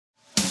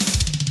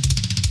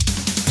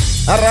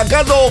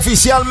Arrancando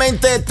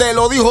oficialmente, te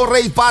lo dijo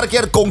Rey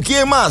Parker. ¿Con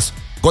quién más?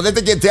 Con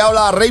este que te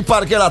habla, Rey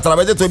Parker, a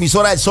través de tu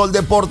emisora El Sol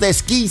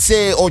Deportes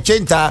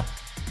 1580,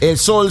 El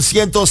Sol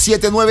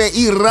 107.9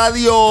 y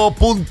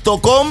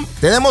radio.com.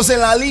 Tenemos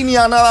en la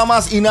línea nada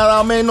más y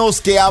nada menos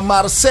que a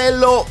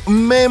Marcelo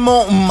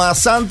Memo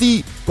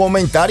Masanti,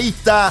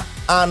 comentarista,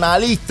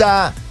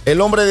 analista, el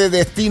hombre de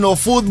Destino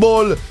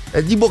Futbol,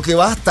 el tipo que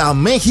va hasta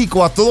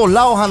México, a todos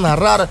lados a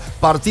narrar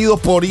partidos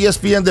por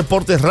ESPN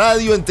Deportes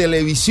Radio, en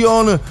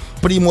televisión,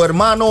 primo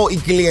hermano y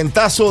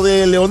clientazo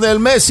de Lionel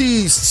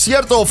Messi.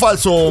 ¿Cierto o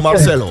falso,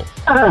 Marcelo?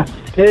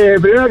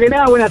 Primero que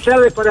nada, buenas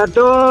tardes para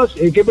todos.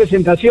 Qué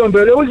presentación,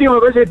 pero lo último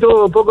me parece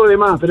todo un poco de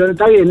más, pero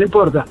está bien, no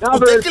importa. No,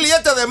 ¿Usted es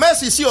cliente de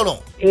Messi, sí o no?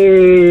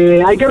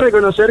 Hay que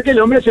reconocer que el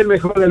hombre es el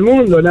mejor del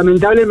mundo.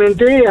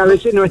 Lamentablemente, a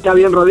veces no está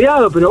bien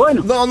rodeado, pero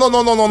bueno.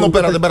 No,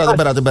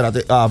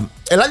 espérate.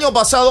 El año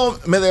pasado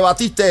me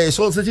debatiste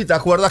eso, no sé si te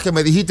acuerdas que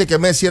me dijiste que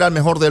Messi era el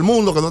mejor del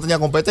mundo, que no tenía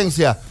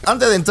competencia.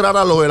 Antes de entrar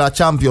a lo de la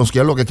Champions,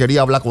 que es lo que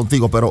quería hablar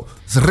contigo, pero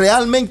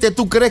 ¿realmente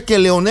tú crees que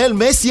Lionel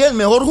Messi es el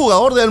mejor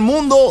jugador del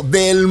mundo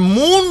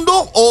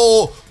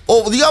o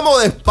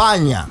digamos de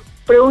España?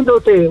 Pregunta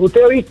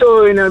 ¿usted ha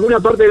visto en alguna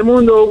parte del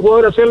mundo un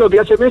jugador hacer lo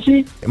que hace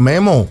Messi?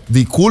 Memo,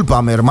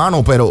 discúlpame,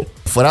 hermano, pero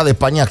 ¿fuera de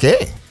España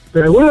qué?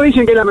 Pero algunos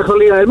dicen que es la mejor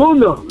liga del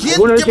mundo.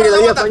 Algunos dicen que la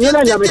liga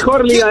española es la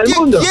mejor liga del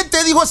mundo. ¿Quién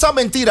te dijo esa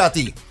mentira a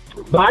ti?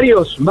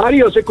 Varios.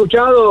 He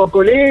escuchado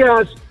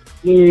colegas,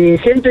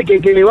 gente que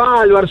le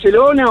va al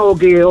Barcelona o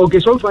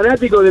que son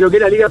fanáticos de lo que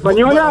es la liga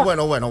española.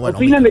 Bueno.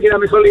 Opinan de que es la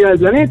mejor liga del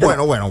planeta.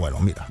 Bueno,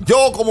 mira.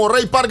 Yo como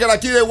Rey Parker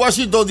aquí de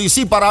Washington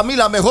DC, para mí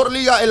la mejor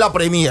liga es la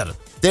Premier.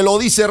 Te lo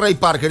dice Rey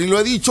Parker y lo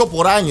he dicho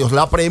por años.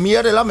 La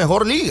Premier es la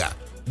mejor liga.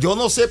 Yo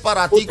no sé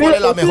para ti cuál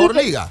es la mejor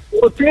liga.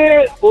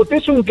 Usted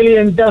es un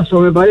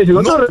clientazo, me parece,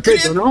 con todo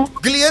respeto, ¿no?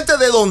 ¿Cliente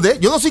de dónde?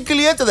 Yo no soy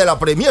cliente de la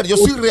Premier, yo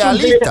soy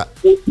realista.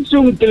 Es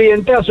un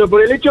clientazo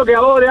por el hecho que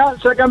ahora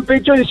sacan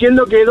pecho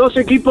diciendo que 2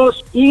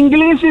 equipos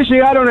ingleses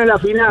llegaron a la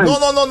final. No,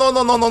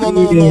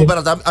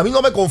 espérate, a mí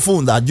no me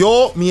confunda.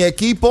 Yo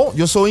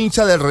soy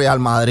hincha del Real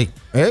Madrid.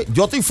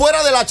 Yo estoy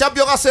fuera de la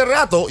Champions hace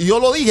rato y yo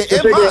lo dije,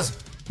 es más.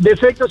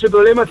 Defectos y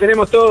problemas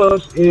tenemos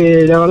todos,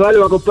 la verdad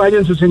lo acompaño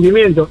en sus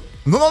sentimientos.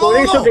 Por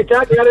eso que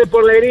está a quedar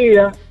por la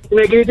herida.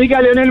 Me critica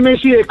a Lionel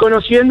Messi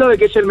desconociendo de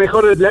que es el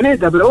mejor del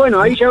planeta. Pero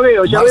bueno, ahí ya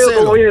veo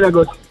cómo viene la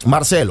cosa.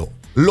 Marcelo,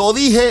 lo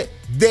dije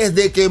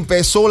desde que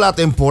empezó la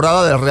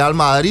temporada del Real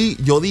Madrid.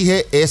 Yo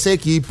dije, ese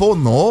equipo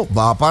no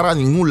va para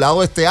ningún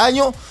lado este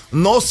año.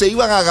 No se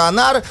iban a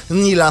ganar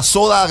ni la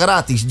soda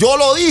gratis. Yo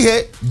lo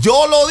dije.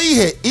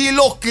 Y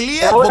los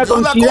clientes... Ahora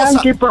con Zidane,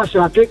 ¿qué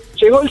pasa? Que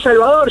llegó El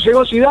Salvador,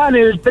 llegó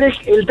Zidane, el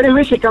tres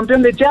veces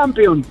campeón de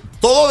Champions.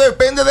 Todo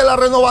depende de la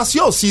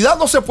renovación. Zidane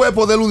no se puede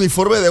poner el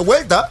uniforme de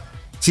vuelta.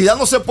 Zidane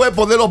no se puede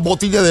poner los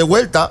botines de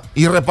vuelta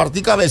y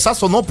repartir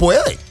cabezazos. No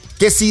puede.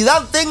 Que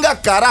Zidane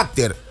tenga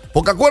carácter.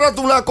 Porque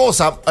acuérdate una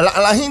cosa.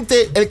 La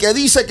gente, el que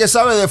dice que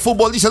sabe de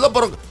fútbol, dice, no,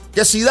 pero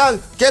que Zidane,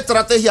 ¿qué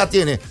estrategia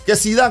tiene? Que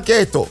Zidane,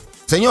 ¿qué esto?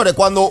 Señores,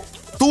 cuando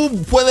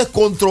tú puedes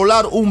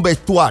controlar un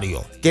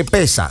vestuario que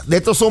pesa, de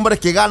estos hombres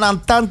que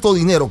ganan tanto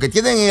dinero, que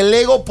tienen el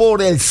ego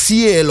por el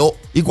cielo,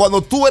 y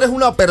cuando tú eres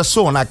una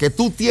persona que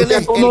tú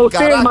tienes el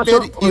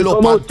carácter y los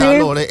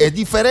pantalones, es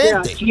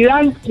diferente.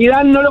 Zidane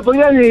no lo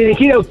podía ni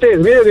dirigir a usted,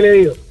 mire lo que le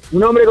digo.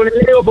 Un hombre con el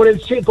ego por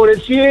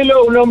el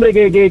cielo, un hombre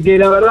que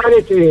la verdad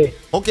es que...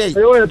 Ok,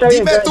 pero bueno,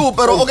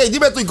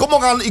 dime tú, ¿y cómo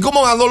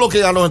ganó lo que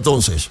ganó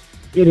entonces?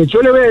 Mire,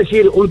 yo le voy a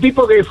decir, un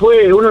tipo que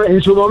fue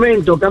en su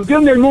momento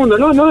campeón del mundo,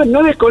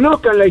 no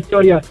desconozcan la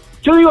historia.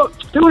 Yo digo,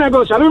 tengo una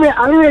cosa, a mí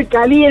me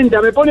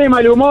calienta, me pone de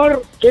mal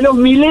humor que los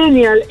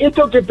millennials,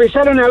 estos que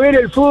empezaron a ver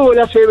el fútbol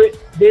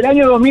del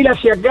año 2000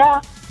 hacia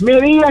acá, me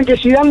digan que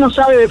Zidane no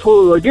sabe de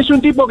fútbol, que es un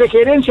tipo que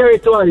gerencia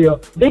vestuario.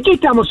 ¿De qué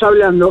estamos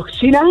hablando?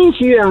 Zinedine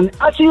Zidane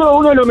ha sido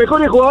uno de los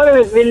mejores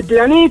jugadores del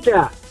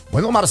planeta.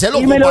 Bueno, Marcelo,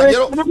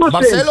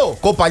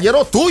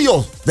 compañeros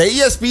tuyos de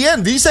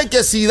ESPN dicen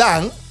que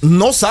Zidane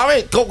no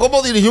sabe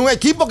cómo dirigir un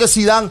equipo, que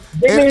Zidane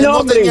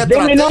no tenía estrategia.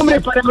 Deme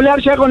nombres para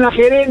hablar ya con la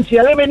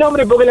gerencia, deme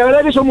nombres, porque la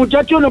verdad que esos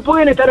muchachos no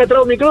pueden estar atrás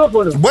de un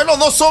micrófono. Bueno,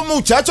 no son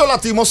muchachos,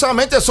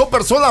 lastimosamente, son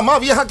personas más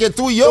viejas que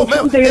tú y yo.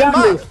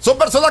 Son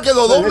personas que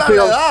nos doblan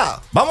la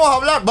edad. Vamos a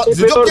hablar,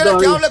 si yo quiero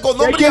que hable con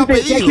nombre y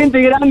apellido. Si hay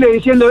gente grande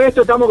diciendo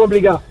esto, estamos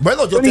complicados.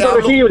 Bueno, yo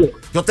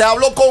te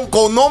hablo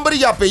con nombre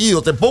y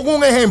apellido. Te pongo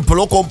un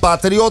ejemplo,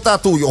 compatriota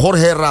tuyo,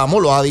 Jorge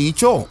Ramos, lo ha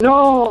dicho.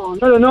 No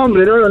lo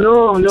nombre,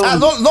 no. Ah,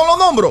 no lo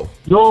nombro.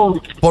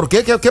 No. ¿Por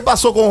qué? ¿Qué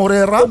pasó con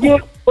Jorge Ramos?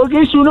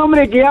 Porque es un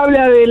hombre que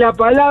habla de la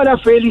palabra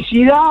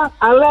felicidad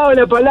al lado de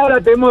la palabra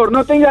temor.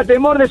 No tenga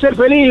temor de ser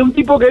feliz, un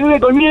tipo que vive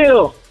con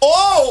miedo.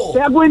 ¡Oh! ¿Se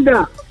da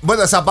cuenta?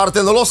 Bueno, esa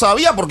parte no lo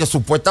sabía porque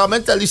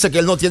supuestamente él dice que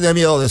él no tiene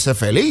miedo de ser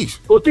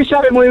feliz. Usted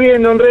sabe muy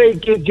bien, don Rey,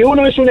 que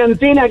uno es una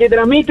antena que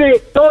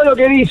transmite todo lo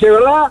que dice,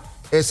 ¿verdad?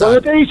 Exacto. Cuando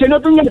usted dice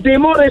no tenga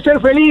temor de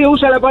ser feliz,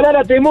 usa la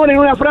palabra temor en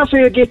una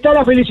frase que está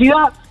la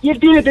felicidad, y él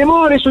tiene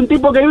temor, es un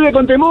tipo que vive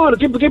con temor.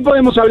 ¿Qué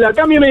podemos hablar?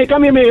 Cámbiame,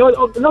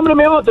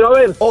 nómbreme otro, a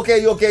ver. Ok.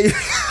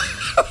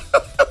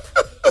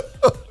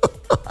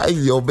 Ay,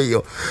 Dios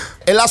mío.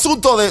 El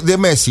asunto de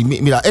Messi,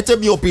 mira, esta es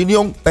mi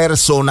opinión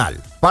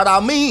personal. Para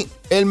mí,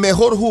 el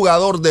mejor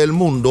jugador del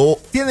mundo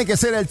tiene que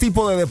ser el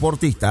tipo de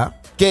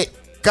deportista que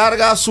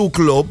carga su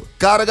club,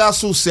 carga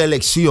su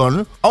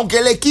selección, aunque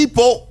el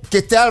equipo que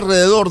esté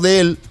alrededor de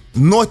él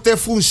no esté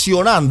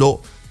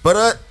funcionando, pero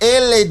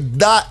él le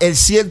da el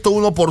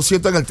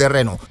 101% en el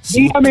terreno.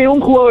 Dígame un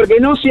jugador que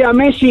no sea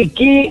Messi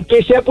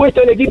que se ha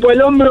puesto el equipo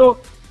al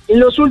hombro en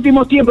los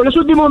últimos tiempos, en los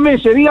últimos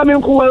meses. Dígame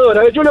un jugador,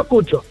 a ver, yo lo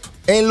escucho.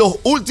 En los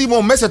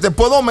últimos meses te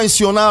puedo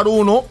mencionar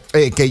uno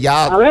que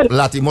ya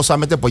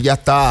lastimosamente pues ya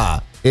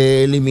está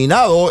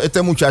eliminado.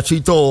 Este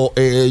muchachito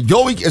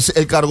Jovic,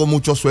 él cargó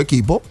mucho a su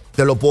equipo.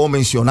 Te lo puedo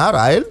mencionar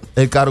a él.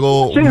 Él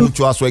cargó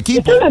mucho a su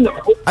equipo.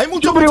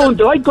 Yo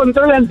pregunto, ¿hay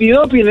control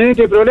antidoping en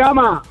este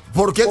programa?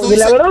 ¿Por qué tú Porque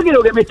dices? La verdad que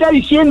lo que me está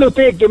diciendo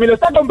usted, que me lo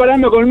está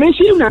comparando con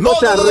Messi, es una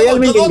cosa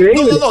realmente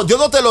increíble. No, yo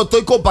no te lo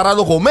estoy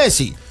comparando con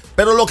Messi.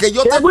 Pero lo que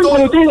yo te estoy...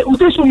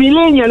 Usted es un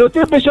millennial,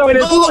 usted empezó a ver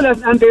el fútbol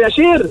antes de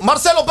ayer.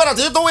 Marcelo,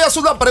 espérate, yo te voy a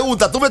hacer una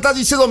pregunta. Tú me estás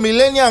diciendo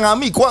millennial a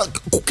mí.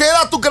 ¿Qué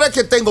edad tú crees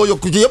que tengo yo?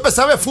 Yo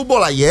empecé a ver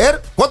fútbol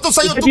ayer. ¿Cuántos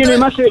años usted tú tiene crees?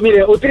 más,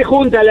 mire, usted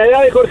junta la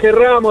edad de Jorge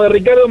Ramos, de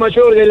Ricardo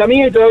Mayor, de la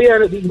mía y todavía...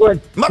 Bueno,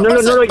 no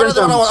lo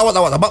alcanzamos.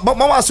 Aguanta.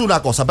 Vamos a hacer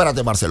una cosa.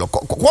 Espérate, Marcelo.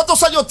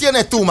 ¿Cuántos años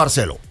tienes tú,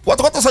 Marcelo?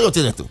 ¿Cuántos años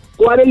tienes tú?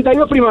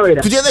 42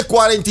 primaveras. Tú tienes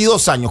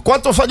 42 años.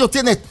 ¿Cuántos años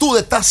tienes tú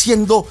de estar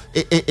haciendo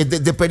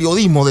de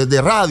periodismo,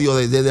 de radio,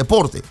 de deporte?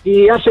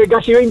 Y hace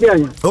casi 20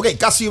 años. Ok,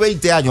 casi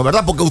 20 años,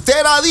 ¿verdad? Porque usted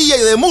era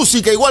DJ de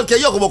música igual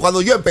que yo, como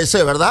cuando yo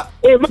empecé, ¿verdad?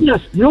 Es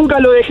más, nunca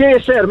lo dejé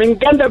de ser. Me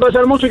encanta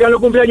pasar música en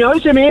los cumpleaños. A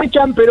veces me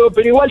echan, pero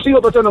igual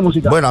sigo pasando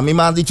música. Bueno, a mí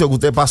me han dicho que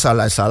usted pasa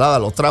la ensalada,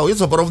 los tragos y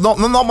eso, pero no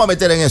vamos a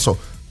meter en eso.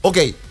 Ok,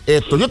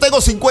 yo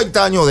tengo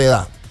 50 años de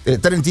edad.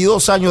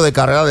 32 años de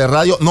carrera de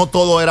radio. No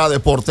todo era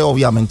deporte,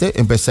 obviamente.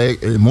 Empecé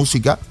en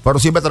música, pero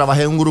siempre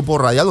trabajé en un grupo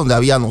radial donde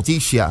había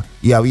noticias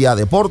y había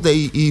deporte.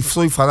 Y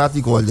soy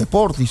fanático del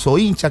deporte y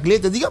soy hincha,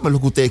 cliente, díganme lo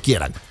que ustedes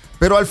quieran.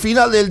 Pero al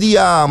final del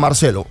día,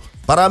 Marcelo,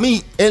 para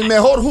mí, el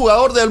mejor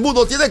jugador del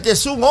mundo tiene que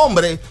ser un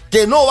hombre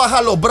que no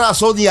baja los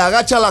brazos ni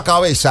agacha la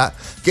cabeza,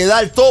 que da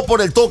el todo por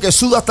el todo, que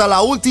suda hasta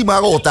la última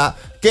gota.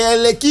 Que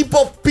el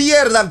equipo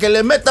pierda, que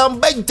le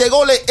metan 20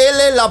 goles, él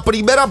es la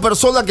primera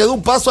persona que da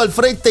un paso al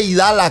frente y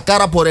da la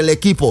cara por el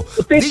equipo.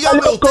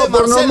 Dígame usted,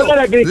 Marcelo, por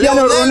a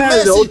Cristiano Ronaldo.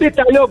 Messi. Usted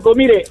está loco,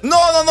 mire. No,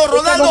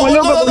 Ronaldo.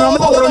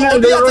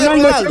 Ronaldo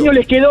este año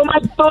les quedó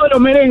mal todos los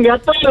merengues, a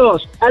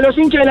todos. A los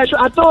hinchas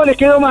a todos les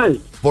quedó mal.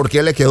 ¿Por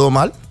qué le quedó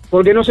mal?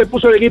 Porque no se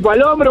puso el equipo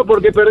al hombro,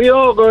 porque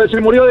perdió,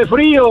 se murió de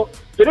frío.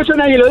 Pero eso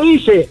nadie lo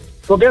dice,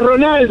 porque es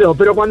Ronaldo.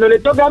 Pero cuando le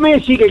toca a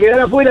Messi, que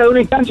quedara fuera de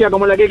una instancia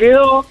como la que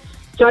quedó,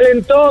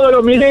 salen todos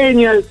los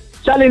millennials,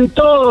 salen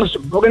todos,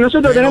 porque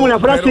nosotros tenemos una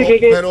frase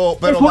que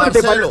es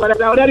fuerte para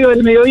el horario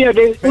del mediodía,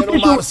 que pero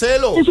usted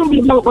Marcelo,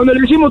 cuando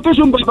le decimos usted es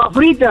un papa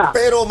frita,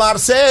 pero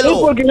Marcelo, es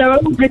porque la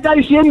verdad que está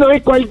diciendo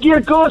es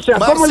cualquier cosa.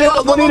 Marcelo, ¿Cómo le va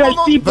a poner al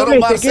tipo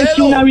que es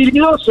un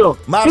habilidoso,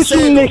 que es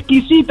un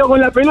exquisito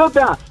con la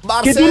pelota,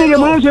 que tiene que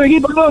ponerse el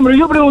equipo al hombro? Y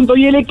yo pregunto,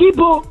 ¿y el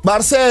equipo?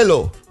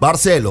 Marcelo,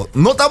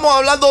 no estamos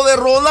hablando de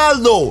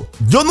Ronaldo.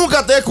 Yo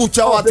nunca te he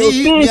escuchado a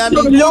ti ni a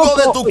ninguno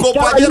de tus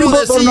compañeros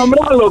decir por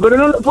nombrarlo, pero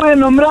no lo pueden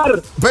nombrar.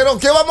 Pero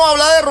 ¿qué vamos a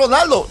hablar de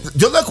Ronaldo?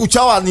 Yo no he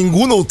escuchado a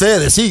ninguno de ustedes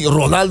decir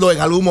Ronaldo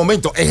en algún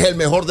momento es el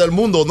mejor del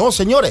mundo. No,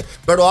 señores.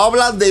 Pero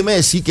hablan de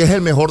Messi, que es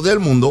el mejor del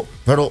mundo.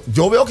 Pero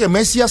yo veo que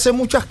Messi hace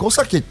muchas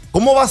cosas que...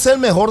 ¿Cómo va a ser el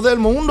mejor del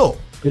mundo?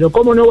 Pero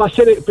cómo no va a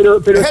ser, pero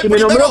si me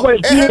nombró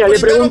cualquiera, le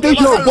pregunté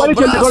yo cuál es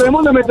el mejor del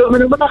mundo, me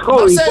nombró a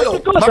Jovi.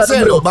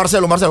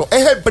 Marcelo,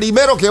 es el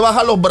primero que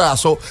baja los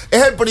brazos,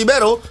 es el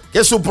primero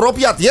que su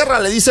propia tierra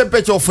le dice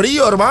pecho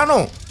frío,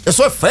 hermano.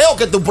 Eso es feo,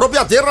 que tu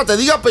propia tierra te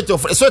diga pecho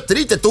frío. Eso es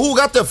triste. Tú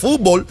jugaste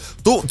fútbol.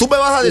 Tú me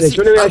vas a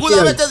decir,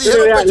 ¿alguna vez te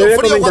dijeron pecho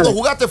frío cuando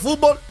jugaste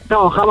fútbol?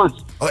 No, jamás.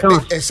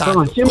 Exacto.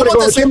 Jamás.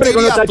 Siempre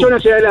con los tachones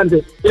hacia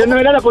adelante. Pero no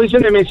era la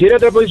posición de Messi, era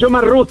otra posición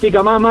más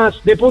rústica, más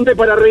de punta y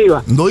para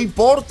arriba. No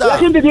importa. La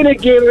gente tiene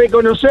que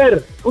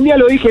reconocer. Un día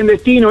lo dije en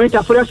Destino,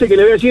 esta frase que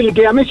le voy a decir,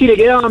 que a Messi le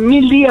quedaban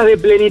 1000 días de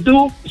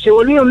plenitud y se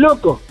volvieron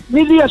locos.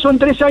 1000 días son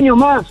 3 años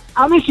más.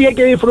 A Messi hay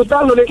que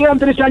disfrutarlo, le quedan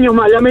 3 años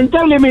más.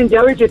 Lamentablemente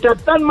a veces está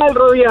tan mal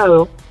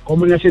rodeado,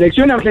 como en la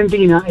selección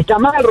argentina, está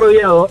mal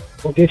rodeado,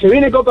 porque se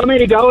viene Copa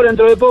América ahora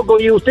dentro de poco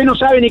y usted no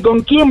sabe ni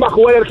con quién va a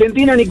jugar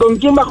Argentina ni con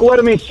quién va a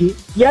jugar Messi.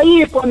 Y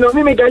ahí es cuando a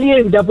mí me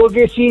calienta,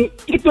 porque si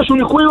esto es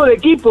un juego de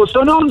equipo,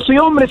 son 11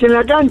 hombres en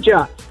la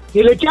cancha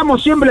y le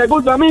echamos siempre la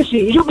culpa a Messi.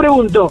 Y yo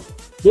pregunto,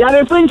 la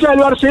defensa del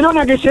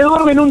Barcelona que se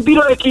duerme en un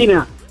tiro de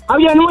esquina,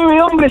 había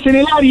 9 hombres en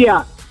el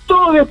área,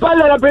 todos de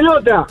espalda a la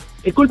pelota,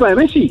 ¿es culpa de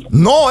Messi?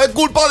 No, es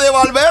culpa de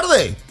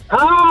Valverde.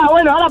 Ah,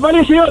 bueno, ahora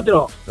aparece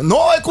otro.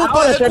 No, es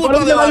culpa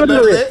de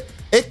Valverde.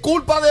 Es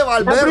culpa de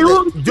Valverde.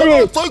 Yo no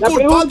estoy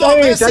culpando a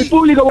Messi. Al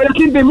público, porque la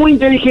gente es muy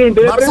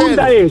inteligente. La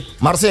pregunta es: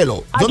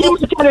 Marcelo, ¿a quién va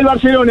a echar el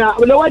Barcelona?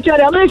 ¿Lo va a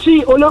echar a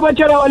Messi o lo va a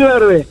echar a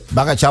Valverde?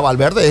 Van a echar a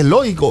Valverde, es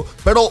lógico.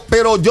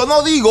 Pero yo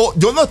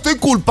no estoy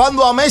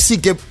culpando a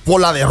Messi que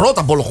por la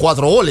derrota, por los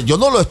 4 goles. Yo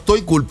no lo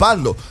estoy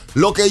culpando.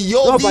 Lo que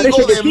yo digo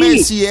de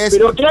Messi es...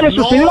 Pero aclare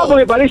su celular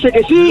porque parece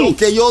que sí. Lo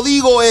que yo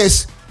digo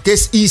es que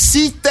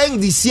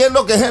insisten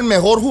diciendo que es el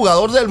mejor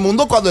jugador del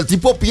mundo cuando el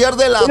tipo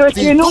pierde la pero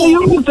actitud. Es que no hay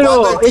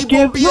otro. Es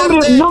que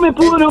no me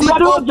pudo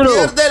nombrar otro.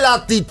 Pierde la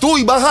actitud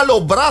y baja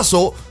los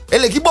brazos.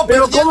 El equipo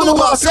pero perdiendo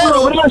 1-0.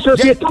 Los brazos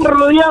si están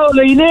rodeados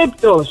de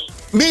ineptos.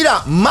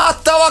 Mira, más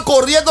estaba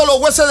corriendo los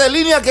jueces de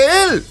línea que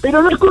él.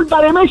 Pero no es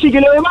culpa de Messi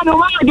que los demás no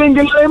marquen,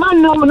 que los demás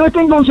no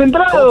estén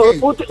concentrados.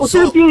 Okay.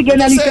 Usted tiene que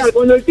analizar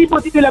cuando el tipo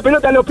tiene la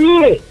pelota a los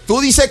pies. Tú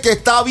dices que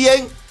está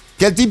bien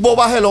que el tipo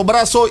baje los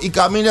brazos y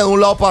camine de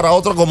un lado para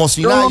otro como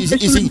si nada. Y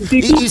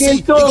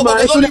como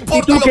que no le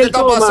importa lo que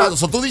está pasando.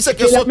 So, tú dices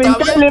que eso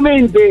está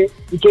bien.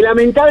 Y que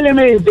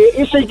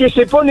lamentablemente es el que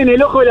se pone en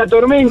el ojo de la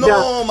tormenta.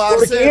 No,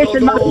 Marcelo, porque es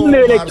el más grande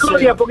de la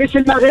historia, porque es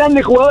el más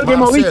grande jugador que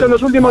hemos visto en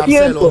los últimos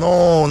tiempos.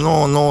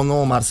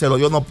 No, Marcelo,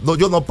 yo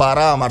no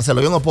paraba,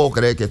 Marcelo. Yo no puedo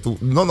creer que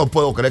no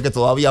puedo creer que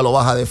todavía lo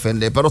vas a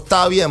defender. Pero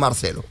está bien,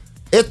 Marcelo.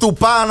 Es tu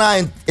pana,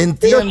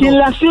 entiendo. Pero si en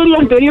la serie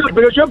anterior,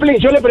 pero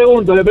yo le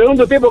pregunto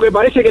a usted porque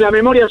parece que la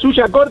memoria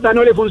suya corta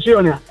no le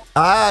funciona.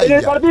 En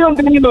el partido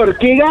anterior,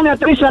 que gana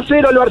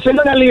 3-0 el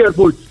Barcelona al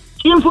Liverpool,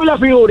 ¿quién fue la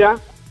figura?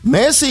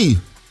 Messi.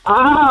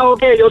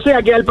 Ok, o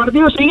sea que al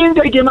partido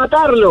siguiente hay que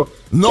matarlo.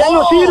 No. Ya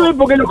no sirve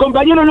porque los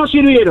compañeros no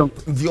sirvieron.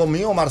 Dios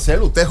mío,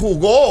 Marcelo, usted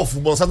jugó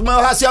fútbol. O sea, tú me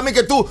vas a decir a mí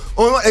que tú,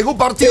 en un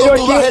partido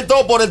tú das el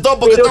todo por el todo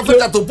porque estás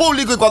frente a tu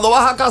público y cuando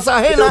vas a casa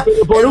ajena,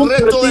 por un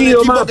resto del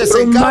equipo que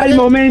se encargue. Un mal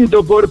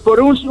momento,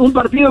 por un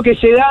partido que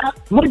se da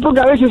muy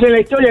pocas veces en la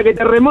historia, que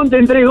te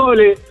remonten 3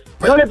 goles.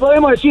 No le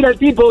podemos decir al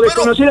tipo,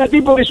 desconocer al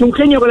tipo que es un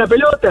genio con la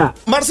pelota.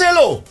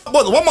 Marcelo,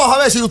 bueno, vamos a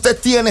ver si usted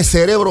tiene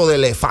cerebro de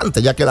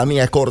elefante, ya que la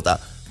mía es corta.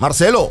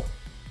 Marcelo,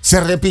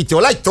 se repitió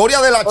la historia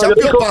de la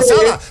Champions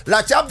pasada.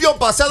 La Champions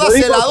pasada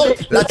se la doy.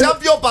 La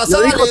Champions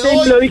pasada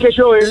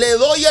le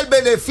doy el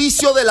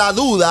beneficio de la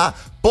duda,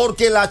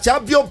 porque la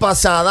Champions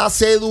pasada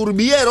se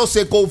durmieron,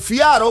 se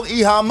confiaron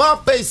y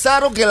jamás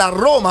pensaron que la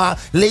Roma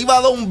le iba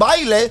a dar un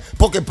baile,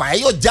 porque para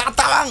ellos ya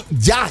estaban,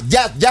 ya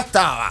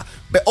estaba.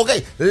 Ok,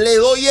 le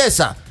doy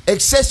esa.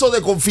 Exceso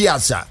de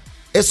confianza.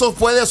 Eso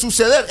puede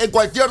suceder en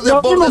cualquier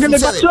deporte.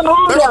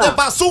 Pero te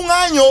pasó un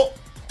año.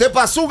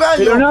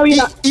 Pero no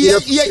había, y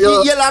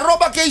en la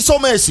Roma, ¿qué hizo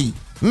Messi?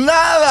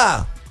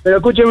 Nada. Pero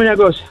escúcheme una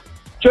cosa.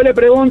 Yo le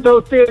pregunto a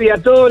usted y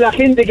a toda la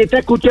gente que está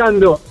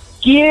escuchando,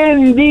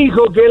 ¿quién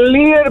dijo que el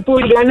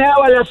Liverpool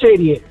ganaba la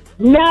serie?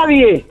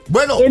 Nadie.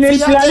 Bueno, en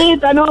el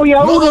planeta no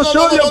había uno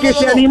solo que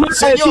se animara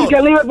a decir que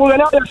el Liverpool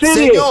ganaba la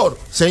serie.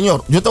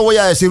 Señor, yo te voy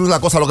a decir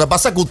una cosa. Lo que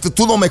pasa es que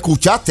tú no me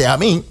escuchaste a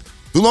mí.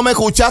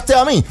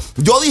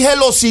 Yo dije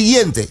lo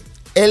siguiente.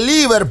 El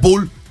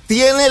Liverpool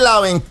tiene la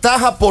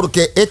ventaja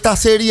porque esta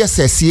serie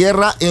se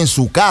cierra en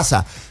su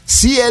casa.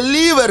 Si el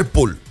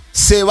Liverpool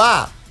se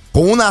va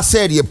con una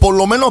serie, por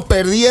lo menos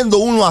perdiendo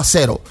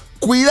 1-0,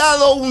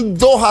 cuidado un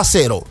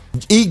 2-0.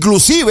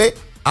 Inclusive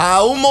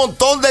a un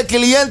montón de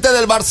clientes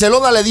del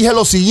Barcelona le dije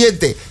lo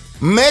siguiente: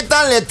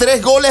 métanle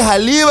 3 goles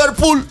al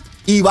Liverpool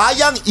y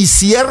vayan y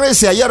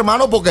ciérrense ahí,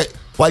 hermano, porque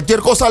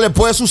cualquier cosa le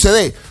puede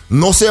suceder.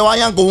 No se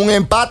vayan con un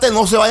empate,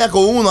 no se vayan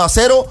con un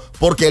 1-0,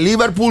 porque el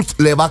Liverpool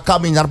le va a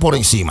caminar por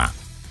encima.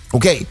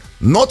 Ok,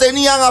 no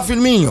tenían a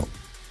Firmino.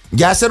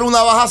 Ya esa era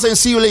una baja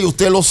sensible y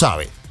usted lo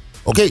sabe.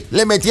 Ok,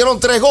 le metieron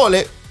 3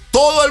 goles.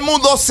 Todo el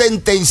mundo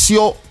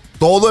sentenció.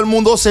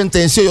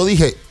 Yo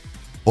dije,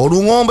 por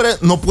un hombre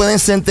no pueden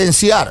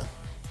sentenciar.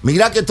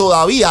 Mira que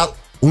todavía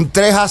un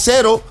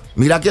 3-0.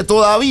 Mira que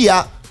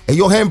todavía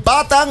ellos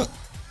empatan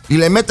y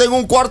le meten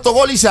un cuarto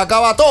gol y se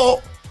acaba todo.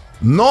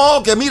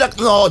 No, que mira,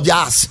 no,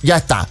 ya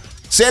está.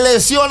 Se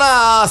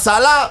lesiona a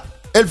Salah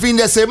el fin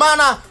de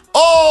semana.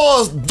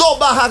 2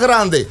 bajas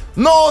grandes.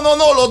 No,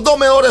 los 2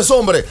 mejores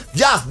hombres.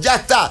 Ya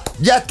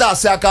está,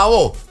 se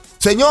acabó.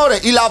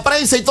 Señores, y la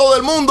prensa y todo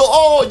el mundo,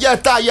 ya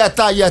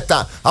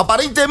está.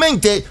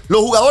 Aparentemente,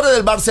 los jugadores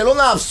del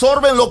Barcelona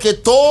absorben lo que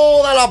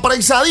toda la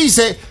prensa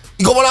dice.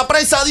 Y como la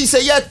prensa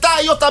dice ya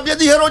está, ellos también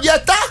dijeron ya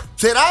está.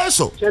 ¿Será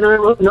eso? Ya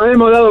nos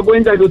hemos dado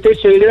cuenta que usted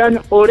es el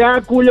gran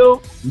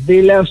oráculo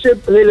de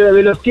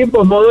los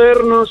tiempos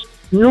modernos.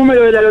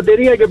 Número de la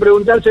lotería hay que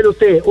preguntárselo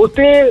a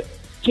usted.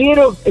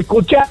 Quiero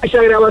escuchar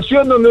esa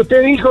grabación donde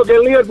usted dijo que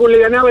el Liverpool le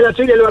ganaba la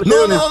serie al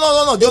Barcelona.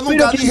 No, yo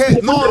nunca dije.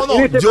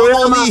 Yo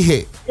no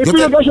dije.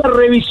 Espero que haya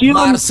revisión.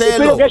 Marcelo,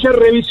 espero que haya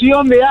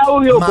revisión de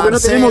audio, porque no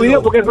tenemos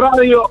video, porque es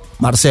radio.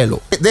 Marcelo,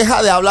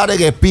 deja de hablar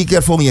en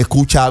speakerphone y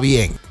escucha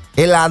bien.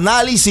 El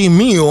análisis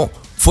mío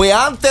fue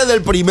antes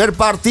del primer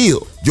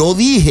partido. Yo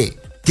dije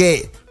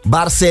que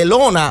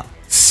Barcelona,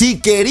 si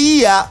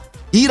quería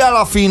ir a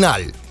la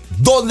final,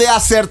 donde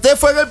acerté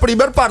fue en el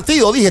primer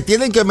partido. Dije,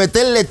 tienen que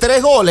meterle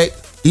 3 goles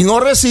y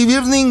no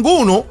recibir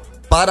ninguno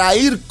para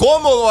ir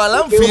cómodo al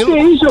Anfield. Lo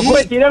que hizo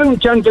fue tirar un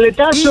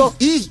chancletazo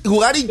y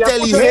jugar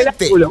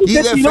inteligente y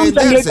defenderse. Un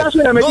chancletazo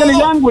y la metió en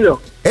el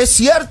ángulo. Es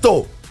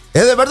cierto,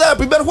 es de verdad el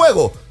primer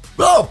juego.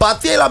 No,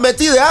 pateé y la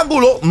metí de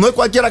ángulo. No es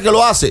cualquiera que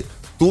lo hace.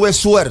 Tuve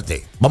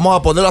suerte. Vamos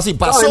a ponerlo así.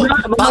 Pasó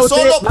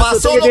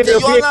lo que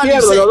yo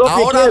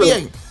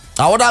analicé.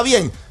 Ahora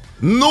bien,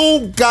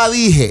 nunca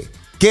dije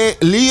que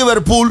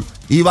Liverpool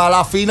iba a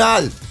la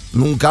final.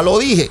 Nunca lo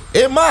dije.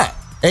 Es más,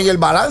 en el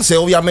balance,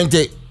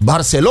 obviamente,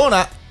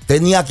 Barcelona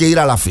tenía que ir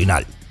a la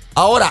final.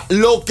 Ahora,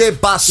 lo que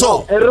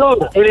pasó... No,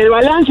 error. En el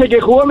balance que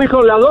jugó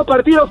mejor los 2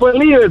 partidos fue el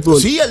Liverpool.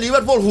 Sí, el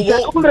Liverpool jugó...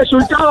 Sacó un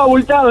resultado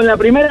abultado en el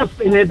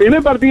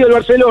primer partido del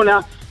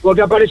Barcelona,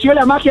 porque apareció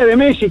la magia de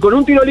Messi con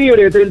un tiro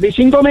libre de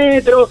 35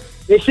 metros,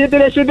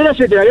 etcétera, etcétera,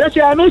 etcétera.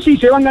 Gracias a Messi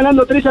se van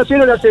ganando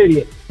 3-0 la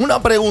serie.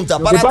 Una pregunta,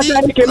 Lo que pasa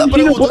es que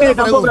Messi no puede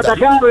tampoco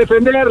atacar,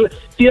 defender,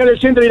 tirar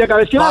el centro y la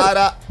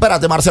cabecear.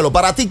 Espérate, Marcelo,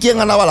 para ti, ¿quién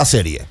ganaba la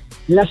serie?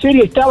 La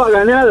serie estaba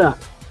ganada.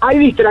 Hay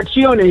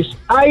distracciones,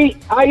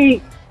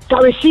 hay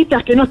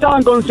cabecitas que no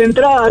estaban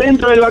concentradas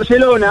dentro del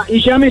Barcelona,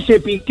 y llámese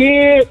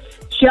Piqué,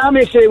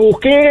 llámese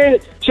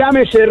Busquets,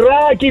 llámese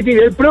Rakitic,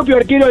 el propio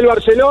arquero del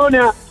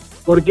Barcelona,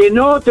 porque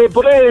no te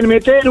pueden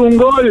meter un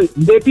gol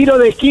de tiro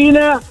de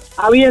esquina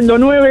habiendo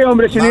 9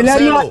 hombres en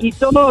Marcelo, el área y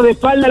todos de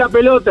espalda a la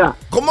pelota.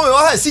 ¿Cómo me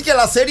vas a decir que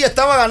la serie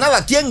estaba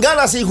ganada? ¿Quién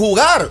gana sin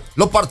jugar?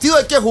 Los partidos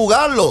hay que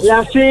jugarlos.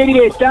 La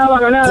serie estaba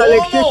ganada. ¿Cómo? El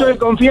exceso de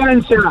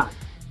confianza.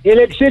 El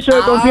exceso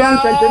de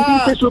confianza, el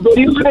sentirse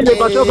superior, le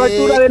pasó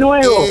factura de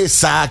nuevo.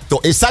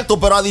 Exacto,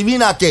 pero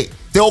adivina qué.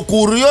 Te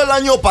ocurrió el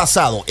año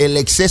pasado, el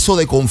exceso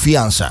de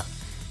confianza.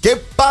 ¿Qué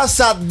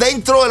pasa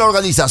dentro de la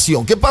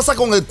organización? ¿Qué pasa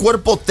con el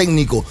cuerpo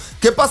técnico?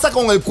 ¿Qué pasa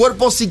con el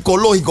cuerpo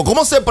psicológico?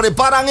 ¿Cómo se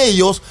preparan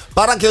ellos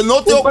para que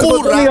no te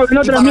ocurra?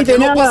 No transmite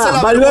nada.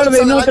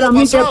 Valverde no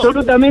transmite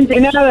absolutamente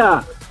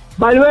nada.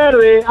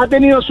 Valverde ha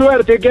tenido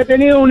suerte, que ha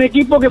tenido un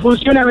equipo que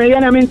funciona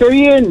medianamente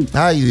bien.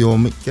 Ay, Dios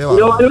mío, qué va.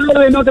 Pero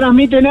Valverde no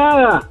transmite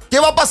nada. ¿Qué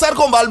va a pasar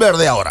con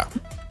Valverde ahora?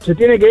 Se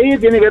tiene que ir,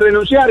 tiene que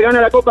renunciar, gana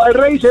la Copa del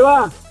Rey y se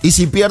va. ¿Y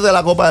si pierde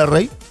la Copa del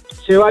Rey?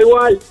 Se va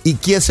igual. ¿Y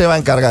quién se va a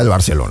encargar del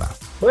Barcelona?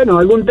 Bueno,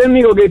 algún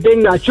técnico que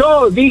tenga.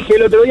 Yo dije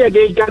el otro día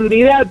que el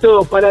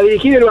candidato para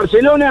dirigir el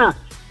Barcelona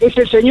es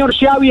el señor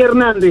Xavi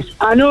Hernández.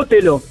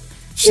 Anótelo.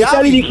 Xavi.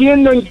 Está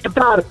dirigiendo en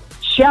Qatar.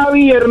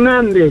 Xavi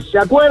Hernández. ¿Se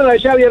acuerda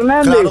de Xavi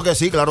Hernández? Claro que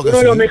sí, claro que sí. Uno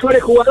de los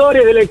mejores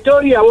jugadores de la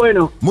historia.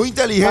 Bueno, muy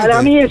inteligente.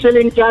 Para mí es el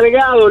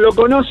encargado. Lo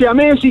conoce a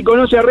Messi,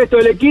 conoce al resto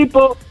del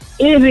equipo.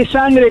 Es de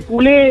sangre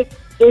culé.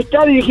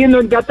 Está dirigiendo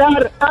en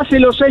Qatar, hace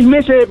los 6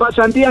 meses de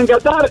pasantía en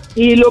Qatar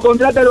y lo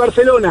contrata el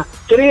Barcelona.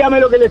 Créame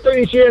lo que le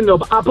estoy diciendo,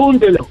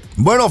 apúntelo.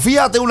 Bueno,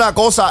 fíjate una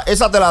cosa,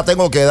 esa te la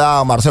tengo que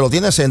dar, Marcelo.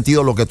 ¿Tiene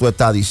sentido lo que tú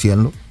estás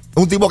diciendo?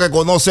 Un tipo que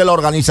conoce la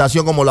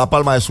organización como la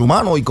palma de su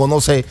mano y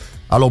conoce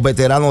a los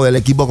veteranos del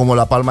equipo como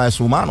la palma de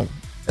su mano.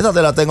 Esa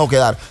te la tengo que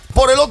dar.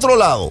 Por el otro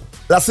lado,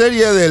 la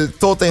serie del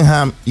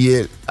Tottenham y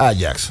el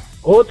Ajax.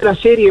 Otra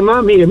serie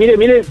más, mire,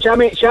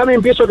 ya me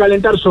empiezo a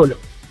calentar solo.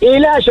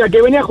 El Ajax,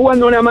 que venía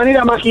jugando de una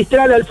manera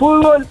magistral al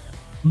fútbol,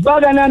 va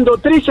ganando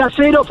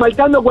 3-0,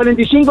 faltando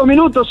 45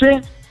 minutos,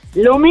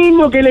 Lo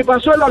mismo que le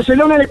pasó al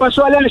Barcelona, le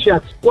pasó al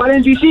Ajax.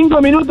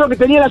 45 minutos que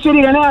tenía la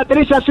serie ganada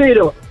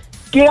 3-0.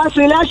 ¿Qué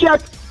hace el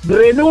Ajax?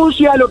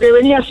 Renuncia a lo que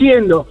venía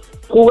haciendo.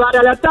 Jugar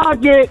al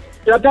ataque,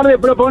 tratar de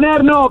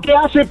proponer, no. ¿Qué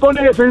hace?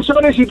 Pone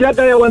defensores y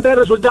trata de aguantar el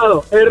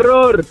resultado.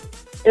 Error,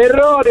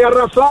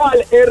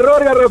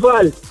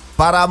 garrafal.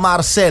 Para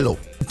Marcelo,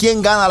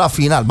 ¿quién gana la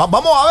final?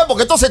 Vamos a ver,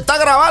 porque esto se está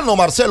grabando,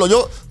 Marcelo.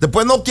 Yo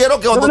después no quiero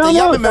que cuando te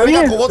llamen me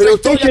vengan con otra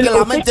historia que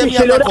la mente mía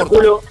está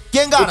corta.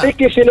 ¿Quién gana? Usted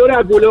que es el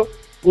oráculo,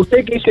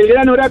 usted que es el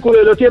gran oráculo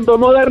de los tiempos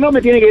modernos,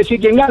 me tiene que decir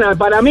quién gana.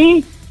 Para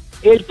mí,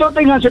 el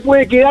Tottenham se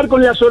puede quedar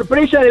con la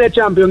sorpresa de la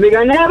Champions, de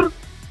ganar,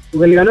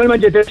 porque le ganó el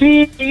Manchester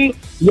City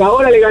y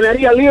ahora le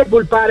ganaría al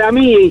Liverpool. Para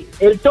mí,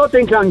 el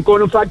Tottenham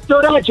con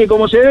factor H,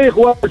 como se debe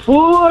jugar al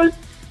fútbol,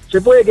 se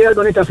puede quedar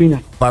con esta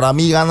final. Para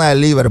mí gana el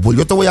Liverpool.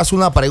 Yo te voy a hacer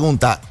una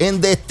pregunta. En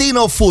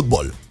Destino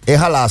Futbol,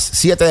 es a las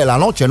 7 de la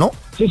noche, ¿no?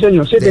 Sí,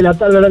 señor, 7 de la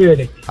tarde, horario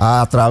del este.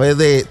 A través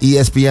de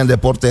ESPN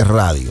Deportes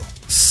Radio.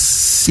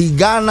 Si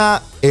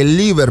gana el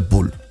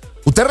Liverpool,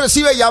 ¿usted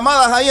recibe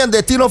llamadas ahí en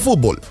Destino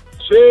Futbol?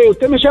 Sí,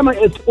 usted me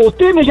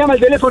llama al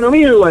teléfono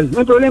mío igual, no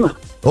hay problema.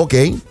 Ok.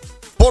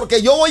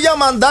 Porque yo voy a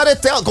mandar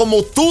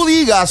como tú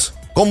digas,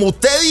 como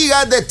usted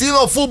diga en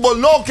Destino Futbol,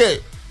 no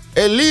que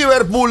el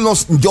Liverpool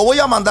yo voy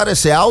a mandar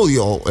ese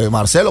audio,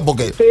 Marcelo,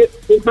 porque... Usted,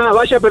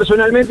 vaya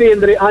personalmente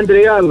a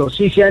entregarlo,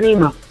 si se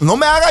anima. No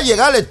me haga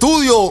llegar al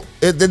estudio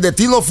de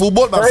Destino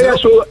Futbol, Marcelo.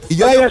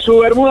 Traiga su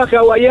bermuda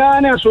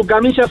hawaiana, su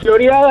camisa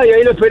floreada y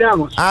ahí lo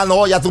esperamos. Ah,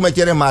 no, ya tú me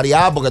quieres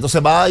marear, porque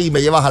entonces vas y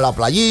me llevas a la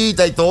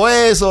playita y todo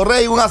eso,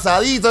 Rey, un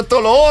asadito, esto,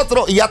 lo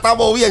otro, y ya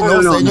estamos bien,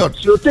 no, señor.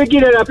 Si usted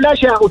quiere ir a la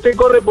playa, usted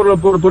corre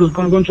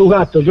con sus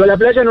gastos. Yo a la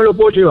playa no lo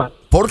puedo llevar.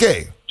 ¿Por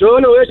qué? Yo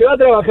lo voy a llevar a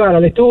trabajar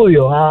al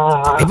estudio,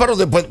 pero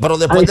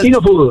después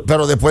Destino Fútbol.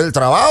 Pero después del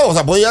trabajo, o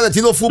sea, puede ir a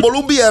Destino Fútbol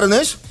un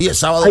viernes y el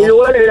sábado. Hay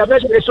lugares de la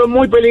playa que son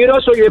muy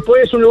peligrosos y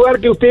después es un lugar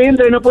que usted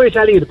entra y no puede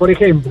salir, por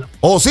ejemplo.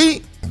 ¿Oh,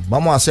 sí?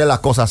 Vamos a hacer las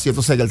cosas así,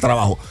 entonces el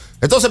trabajo.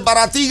 Entonces,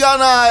 para ti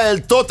gana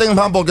el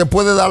Tottenham porque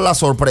puede dar la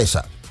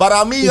sorpresa.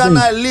 Para mí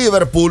gana el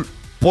Liverpool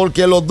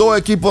porque los dos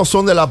equipos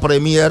son de la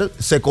Premier,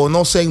 se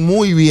conocen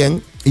muy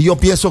bien y yo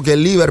pienso que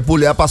el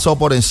Liverpool le ha pasado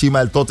por encima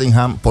del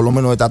Tottenham, por lo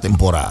menos esta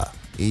temporada.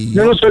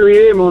 No nos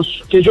olvidemos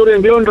que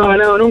Jürgen Klopp no ha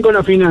ganado nunca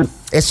una final.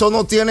 Eso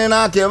no tiene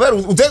nada que ver.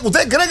 ¿Usted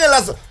cree que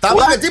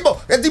también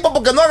el tipo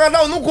porque no ha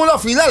ganado nunca una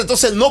final,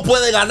 entonces no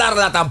puede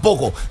ganarla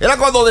tampoco? Era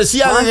cuando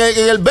decían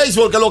en el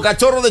béisbol que los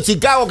cachorros de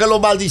Chicago, que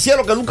los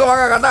maldicieron, que nunca van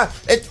a ganar.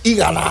 Y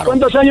ganaron.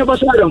 ¿Cuántos años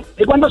pasaron?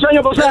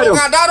 ¿Pero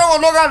ganaron o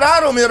no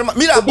ganaron, mi hermano?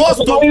 Mira,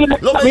 Boston.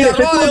 Mira,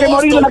 se tuvo que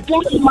morir la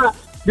cabra,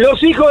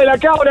 los hijos de la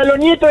cabra, los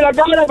nietos de la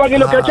cabra, para que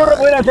los cachorros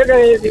pudieran hacer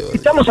que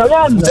estamos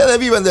hablando. Ustedes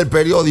viven del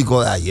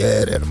periódico de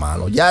ayer,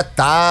 hermano. Ya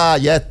está.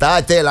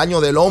 Este es el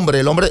año del hombre.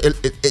 El hombre,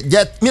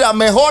 mira,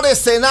 mejor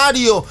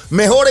escenario,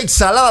 mejor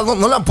exhalada.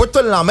 No lo han puesto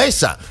en la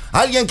mesa.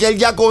 Alguien que él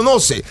ya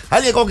conoce,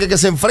 alguien con que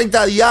se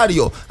enfrenta a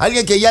diario,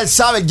 alguien que ya él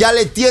sabe, ya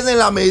le tiene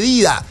la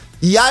medida.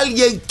 Y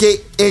alguien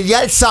que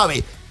ya él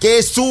sabe que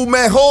es su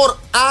mejor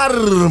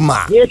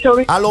arma. Y eso,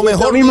 a lo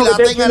mejor ni la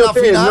tenga en la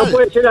final. ¿No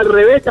puede ser al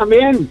revés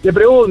también? Le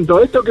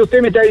pregunto, esto que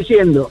usted me está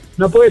diciendo,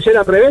 ¿no puede ser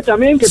al revés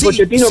también? Que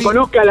Pochettino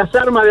conozca las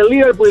armas del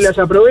Liverpool y las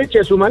aproveche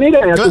a su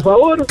manera y a su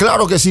favor.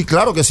 Claro que sí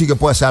que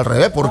puede ser al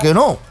revés. ¿Por qué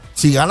no?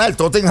 Si gana el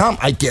Tottenham,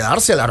 hay que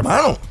dársela,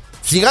 hermano.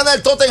 Si gana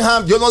el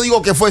Tottenham, yo no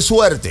digo que fue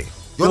suerte.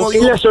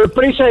 Es la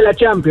sorpresa de la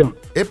Champions.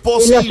 Es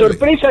posible. La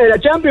sorpresa de la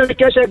Champions es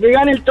que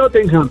gane el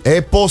Tottenham.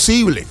 Es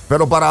posible,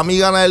 pero para mí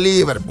gana el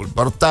Liverpool.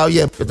 Pero está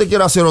bien. Yo te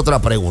quiero hacer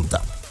otra pregunta.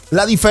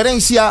 La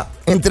diferencia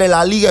entre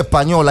la Liga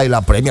Española y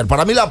la Premier.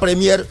 Para mí la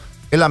Premier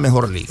es la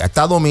mejor liga.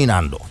 Está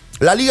dominando.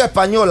 La Liga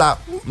Española,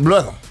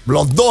 bueno,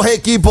 los dos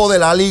equipos de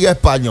la Liga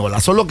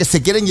Española son los que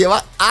se quieren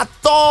llevar a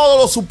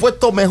todos los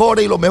supuestos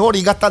mejores y los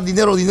mejores y gastan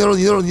dinero.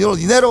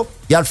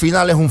 Y al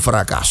final es un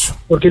fracaso.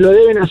 Porque lo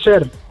deben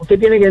hacer. Usted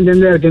tiene que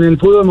entender que en el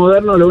fútbol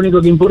moderno lo único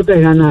que importa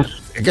es ganar.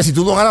 Es que si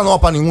tú no ganas no vas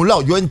para ningún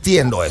lado. Yo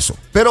entiendo eso.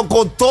 Pero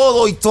con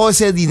todo y todo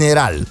ese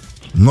dineral,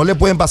 ¿no le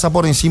pueden pasar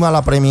por encima a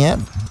la Premier?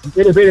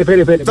 Espere.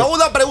 Tengo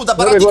una pregunta.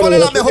 ¿Para ti cuál es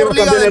la mejor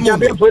liga del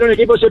mundo? Fueron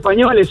equipos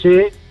españoles,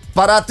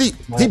 Para ti,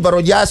 sí,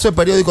 pero ya eso es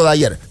periódico de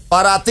ayer.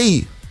 Para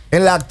ti,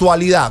 en la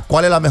actualidad,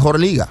 ¿cuál es la mejor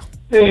liga?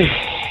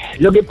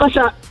 Lo que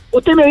pasa,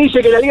 usted me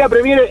dice que la Liga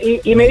Premier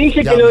y me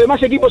dice que los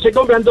demás equipos se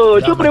compran todo.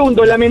 Yo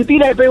pregunto, la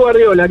mentira de Pep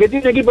Guardiola, que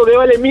tiene un equipo que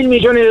vale $1.000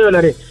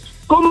 millones.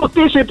 ¿Cómo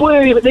usted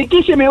de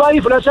qué se me va a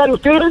disfrazar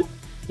usted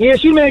y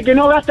decirme de que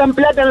no gastan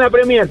plata en la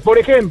Premier, por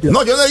ejemplo?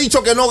 No, yo no he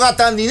dicho que no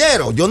gastan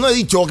dinero. Yo no he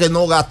dicho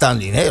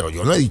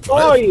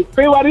eso. Hoy,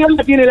 Pep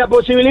Guardiola tiene la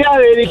posibilidad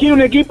de elegir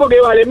un equipo que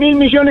vale $1.000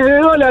 millones,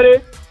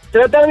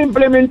 tratar de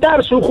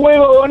implementar su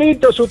juego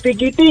bonito, su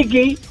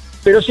tiki-tiki,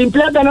 pero sin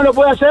plata no lo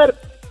puede hacer.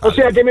 O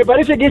sea, que me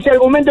parece que ese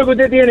argumento que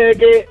usted tiene de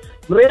que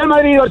Real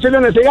Madrid y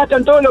Barcelona se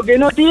gastan todo lo que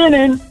no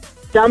tienen,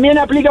 también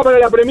aplica para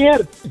la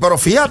Premier. Pero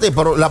fíjate,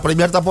 la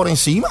Premier está por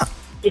encima.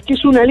 Es que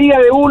es una liga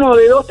de uno,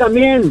 de dos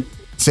también.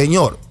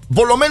 Señor,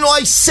 por lo menos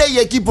hay 6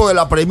 equipos de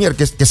la Premier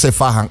que se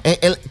fajan.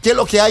 ¿Qué es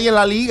lo que hay en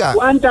la liga?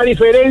 ¿Cuánta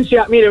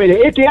diferencia?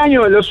 Mire, este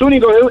año los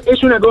únicos,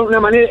 es una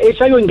manera, es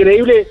algo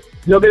increíble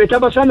lo que le está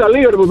pasando al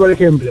Liverpool, por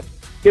ejemplo.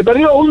 Que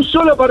perdió un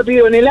solo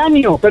partido en el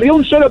año,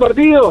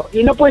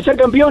 y no puede ser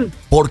campeón.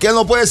 ¿Por qué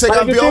no puede ser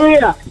campeón? Que usted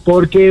vea,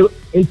 porque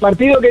el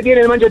partido que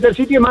tiene el Manchester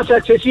City es más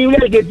accesible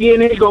al que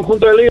tiene el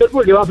conjunto del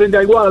Liverpool, que va frente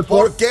al Watford.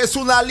 Porque es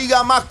una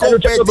liga más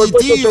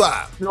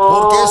competitiva.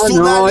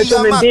 Eso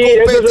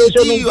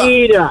es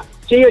mentira.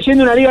 Sigue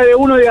siendo una liga de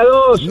 1 y a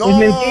 2. Es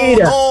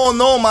mentira.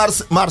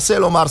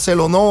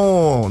 Marcelo,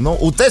 no.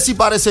 Usted sí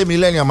parece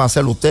millennial,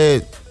 Marcelo.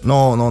 Usted,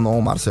 no,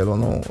 Marcelo,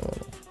 no.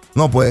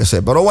 No puede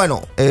ser, pero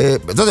bueno,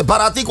 entonces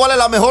para ti, ¿cuál es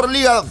la mejor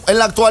liga en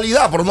la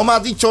actualidad? Pero no me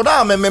has dicho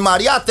nada, me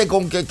mareaste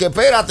con que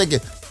espérate,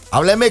 que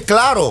hábleme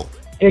claro.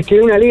 Es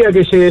que una liga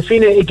que se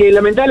define y que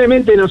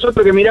lamentablemente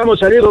nosotros que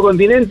miramos al viejo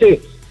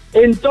continente,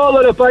 en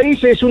todos los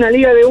países es una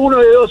liga de 1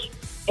 de 2.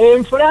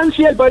 En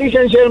Francia el Paris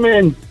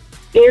Saint-Germain,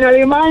 en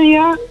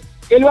Alemania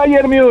el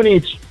Bayern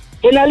Múnich,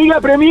 en la Liga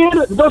Premier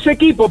 2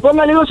 equipos,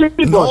 póngale 2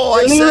 equipos. No,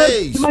 hay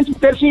 6.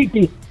 Manchester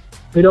City.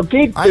 ¿Pero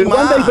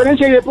cuánta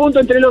diferencia hay de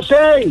puntos entre los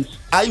 6?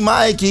 Hay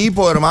más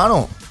equipos,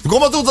 hermano.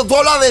 ¿Cómo tú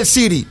hablas del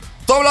City?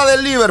 Tú hablas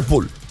del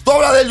Liverpool. Tú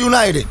hablas del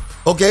United.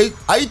 ¿Ok?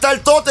 Ahí está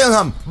el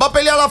Tottenham. Va a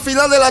pelear la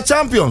final de la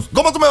Champions.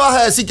 ¿Cómo tú me vas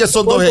a decir que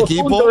son 2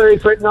 equipos?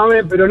 No,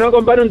 pero no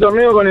compare un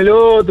torneo con el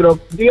otro.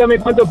 Dígame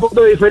cuántos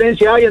puntos de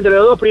diferencia hay entre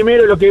los 2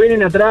 primeros y los que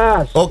vienen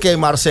atrás. Ok,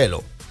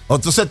 Marcelo.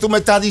 Entonces tú me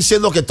estás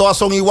diciendo que todas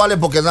son iguales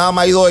porque nada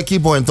más hay 2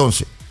 equipos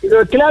entonces.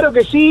 Pero claro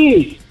que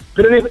sí.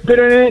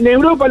 Pero en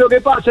Europa lo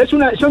que pasa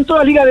son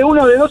todas ligas de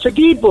 1 o de 2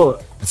 equipos.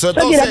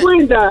 Saque la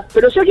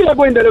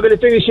cuenta de lo que le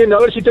estoy diciendo,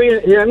 a ver si estoy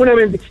en alguna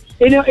mente.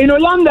 En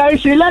Holanda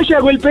es el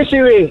Ajax o el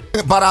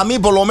PSV. Para mí,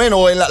 por lo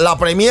menos, la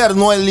Premier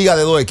no es liga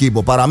de 2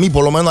 equipos. Para mí,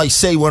 por lo menos, hay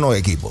 6 buenos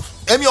equipos.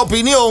 En mi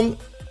opinión,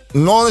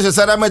 no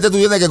necesariamente tú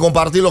tienes que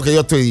compartir lo que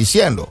yo estoy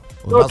diciendo.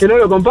 No, que no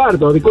lo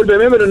comparto,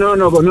 discúlpeme, pero no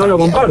lo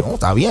comparto. No,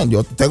 está bien,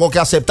 yo tengo que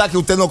aceptar que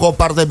usted no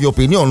comparte mi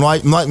opinión, no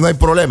hay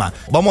problema.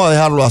 Vamos a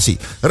dejarlo así.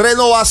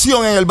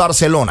 Renovación en el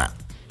Barcelona.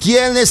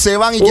 ¿Quiénes se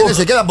van y quiénes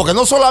se quedan? Porque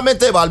no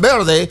solamente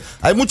Valverde,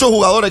 hay muchos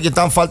jugadores que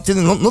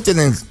no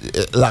tienen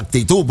la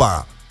actitud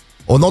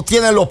o no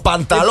tienen los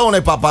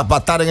pantalones para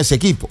estar en ese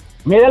equipo.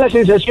 Me da la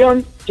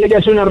sensación que hay que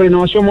hacer una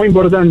renovación muy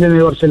importante en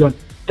el Barcelona.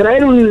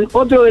 traer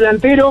otro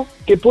delantero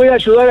que pueda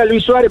ayudar a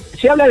Luis Suárez.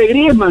 Se habla de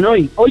Griezmann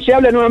hoy se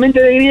habla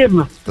nuevamente de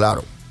Griezmann.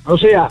 Claro. O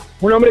sea,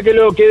 un hombre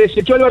que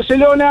desechó al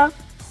Barcelona,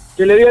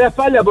 que le dio la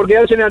espalda por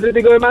quedarse en el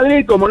Atlético de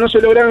Madrid, como no se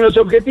lograron los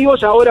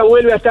objetivos, ahora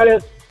vuelve a estar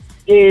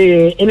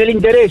en el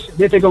interés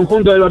de este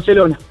conjunto del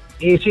Barcelona.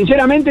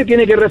 Sinceramente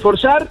tiene que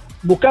reforzar,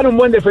 buscar un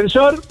buen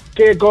defensor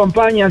que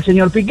acompañe al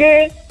señor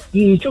Piqué,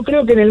 y yo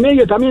creo que en el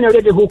medio también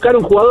habría que buscar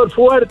un jugador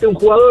fuerte, un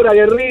jugador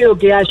aguerrido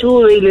que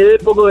ayude y le dé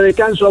poco de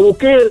descanso a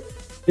Busquets,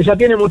 que ya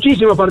tiene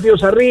muchísimos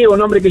partidos arriba,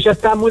 un hombre que ya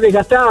está muy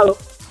desgastado.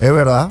 Es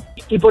verdad.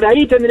 Y por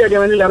ahí tendría que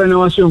venir la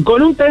renovación,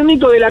 con un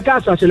técnico de la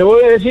casa, se lo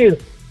voy a decir,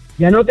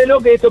 y anótelo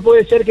que esto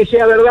puede ser que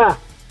sea verdad.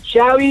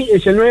 Xavi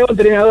es el nuevo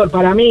entrenador,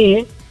 para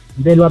mí,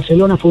 del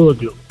Barcelona Fútbol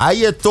Club.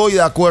 Ahí estoy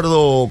de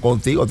acuerdo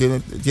contigo,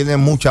 tiene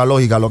mucha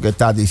lógica lo que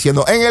estás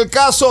diciendo. En el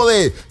caso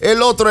de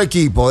el otro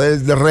equipo,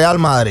 del Real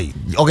Madrid,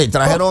 ok,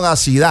 trajeron a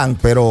Zidane,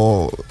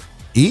 pero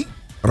 ¿y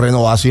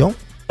renovación?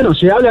 Bueno,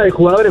 se habla de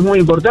jugadores muy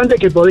importantes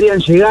que podrían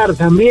llegar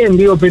también,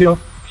 pero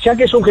ya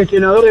que es un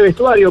gestionador de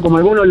vestuario, como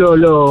algunos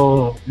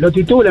lo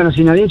titulan a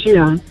Zinedine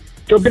Zidane,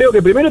 yo creo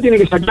que primero tiene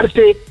que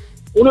sacarse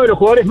uno de los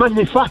jugadores más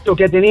nefastos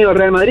que ha tenido el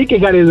Real Madrid, que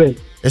es Gareth Bale.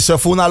 Eso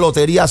fue una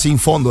lotería sin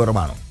fondo,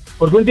 hermano.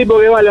 Porque un tipo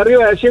que vale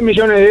arriba de 100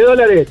 millones de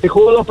dólares, te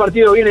jugó 2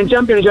 partidos bien en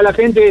Champions y ya la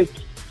gente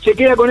se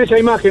queda con esa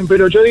imagen.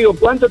 Pero yo digo,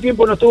 ¿cuánto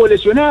tiempo no estuvo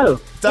lesionado?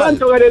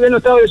 ¿Cuánto Gareth Bale no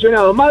estaba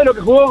lesionado? Más de lo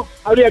que jugó,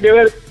 habría que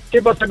ver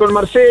qué pasa con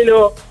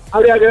Marcelo,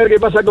 habría que ver qué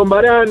pasa con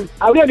Varane,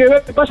 habría que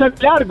ver qué pasa en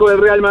el arco del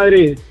Real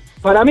Madrid.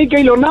 Para mí,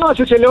 Keylor Navas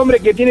es el hombre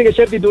que tiene que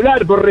ser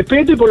titular, por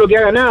respeto y por lo que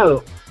ha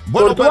ganado.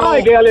 Bueno, Courtois, pero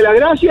hay que darle la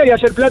gracia y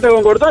hacer plata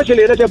con Courtois, y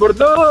le gracias por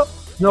todo.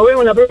 Nos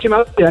vemos la próxima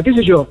vez, qué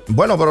sé yo.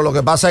 Bueno, pero lo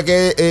que pasa es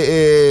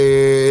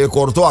que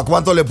Courtois,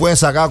 ¿cuánto le pueden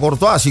sacar a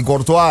Courtois? Si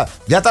Courtois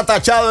ya está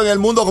tachado en el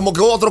mundo como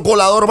que otro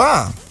colador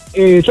más.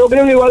 Yo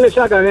creo que igual le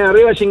sacan,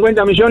 arriba de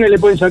 50 millones le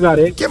pueden sacar.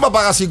 ¿Quién va a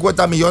pagar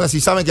 50 millones si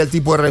saben que el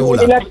tipo es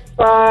regular?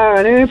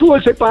 En el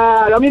fútbol se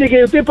paga. Mire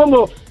que usted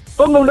pongo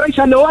un Rey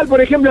Sandoval, por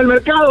ejemplo, al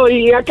mercado,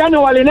 y acá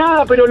no vale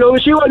nada, pero lo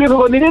llevo al viejo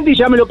continente y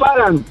ya me lo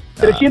pagan.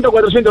 300,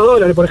 400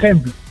 dólares, por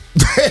ejemplo.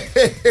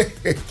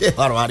 Qué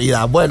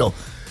barbaridad. Bueno,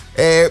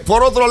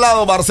 por otro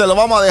lado, Marcelo,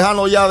 vamos a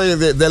dejarnos ya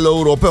de lo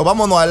europeo.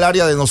 Vámonos al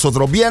área de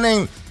nosotros.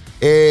 Vienen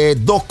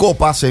 2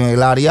 copas en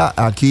el área,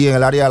 aquí en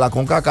el área de la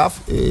CONCACAF.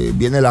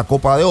 Viene la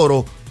Copa de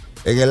Oro.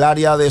 En el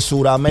área de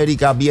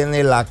Sudamérica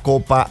viene la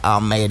Copa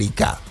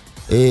América.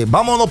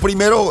 Vámonos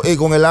primero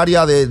con el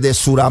área de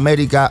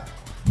Sudamérica.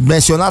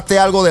 Mencionaste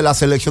algo de la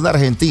selección de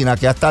Argentina,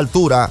 que a esta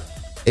altura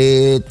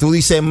tú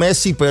dices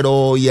Messi,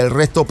 pero ¿y el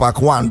resto para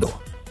cuándo?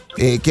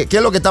 ¿Qué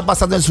es lo que está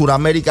pasando en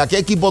Sudamérica? ¿Qué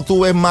equipo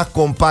tú ves más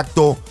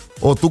compacto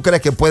o tú crees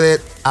que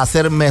puede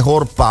hacer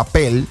mejor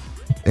papel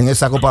en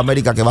esa Copa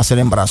América que va a ser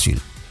en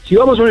Brasil? Si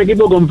vamos a un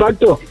equipo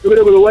compacto, yo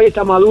creo que Uruguay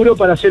está maduro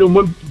para hacer un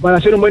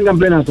buen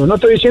campeonato. No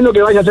estoy diciendo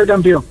que vaya a ser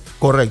campeón.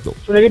 Correcto.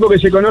 Es un equipo que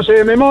se conoce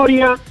de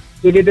memoria,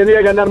 de que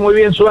tendría que andar muy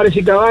bien Suárez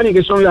y Cavani,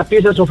 que son las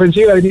piezas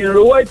ofensivas que tiene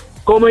Uruguay.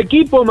 Como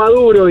equipo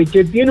maduro y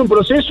que tiene un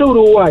proceso,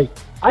 Uruguay.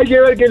 Hay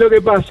que ver qué es lo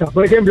que pasa.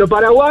 Por ejemplo,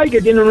 Paraguay,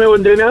 que tiene un nuevo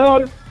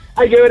entrenador.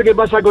 Hay que ver qué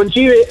pasa con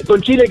Chile,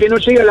 que no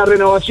llega a la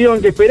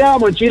renovación que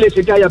esperábamos. En Chile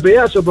se cae a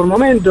pedazos por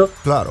momentos.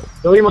 Claro.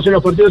 Lo vimos en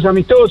los partidos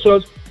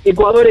amistosos.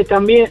 Ecuador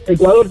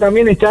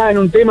también está en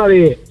un tema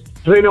de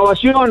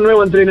renovación,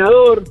 nuevo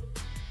entrenador.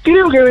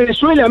 Creo que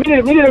Venezuela,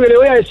 mire lo que le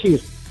voy a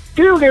decir.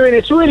 Creo que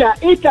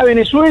esta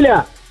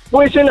Venezuela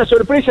puede ser la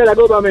sorpresa de la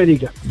Copa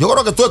América. Yo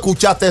creo que tú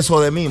escuchaste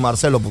eso de mí,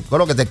 Marcelo.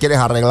 Creo que te quieres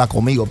arreglar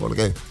conmigo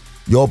porque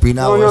yo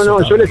opinaba eso.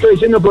 No, yo le estoy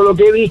diciendo por lo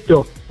que he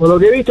visto. Por lo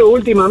que he visto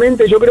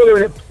últimamente, yo creo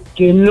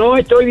que no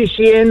estoy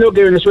diciendo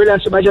que Venezuela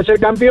vaya a ser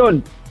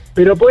campeón,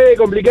 pero puede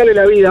complicarle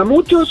la vida a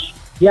muchos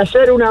y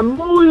hacer una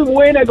muy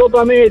buena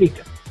Copa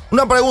América.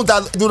 Una pregunta,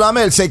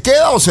 Dudamel, ¿se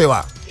queda o se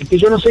va? Es que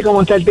yo no sé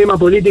cómo está el tema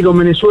político en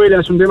Venezuela,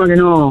 es un tema que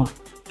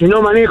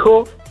no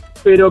manejo,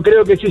 pero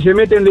creo que si se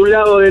meten de un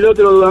lado o del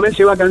otro, Dudamel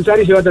se va a cansar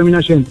y se va a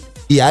terminar yendo.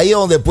 Y ahí es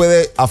donde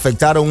puede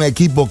afectar a un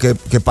equipo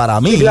que para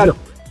mí, sí, claro,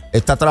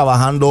 está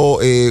trabajando,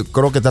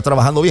 creo que está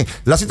trabajando bien.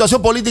 La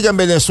situación política en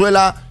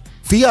Venezuela,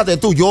 fíjate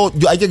tú, yo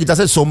hay que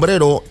quitarse el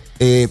sombrero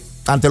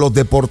ante los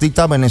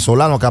deportistas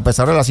venezolanos que a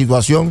pesar de la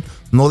situación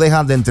no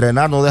dejan de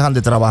entrenar, no dejan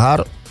de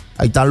trabajar.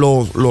 Ahí están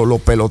los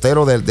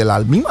peloteros de la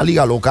misma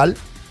liga local.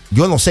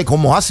 Yo no sé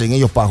cómo hacen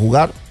ellos para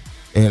jugar.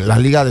 En las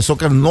ligas de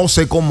soccer no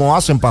sé cómo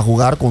hacen para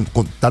jugar con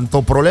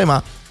tantos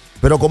problemas.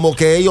 Pero como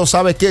que ellos,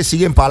 ¿sabes qué?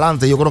 Siguen para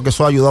adelante. Yo creo que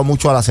eso ha ayudado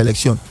mucho a la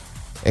selección.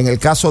 En el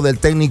caso del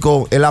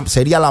técnico,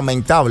 sería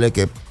lamentable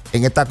que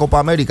en esta Copa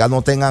América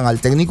no tengan al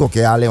técnico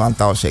que ha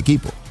levantado ese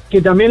equipo. Que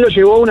también lo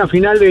llevó a una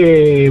final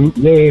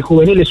de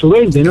juveniles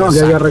sub-20, ¿no? Exacto.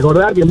 Que hay que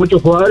recordar que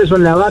muchos jugadores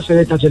son la base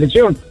de esta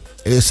selección.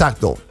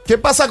 Exacto. ¿Qué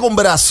pasa con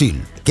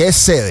Brasil, que es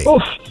sede?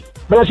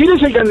 Brasil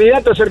es el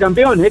candidato a ser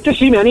campeón. Este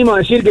sí me animo a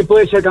decir que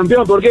puede ser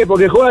campeón. ¿Por qué?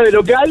 Porque juega de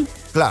local.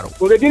 Claro.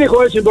 Porque tiene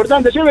jugadores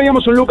importantes. Ayer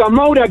veíamos un Lucas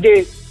Moura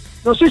que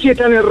no sé si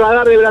está en el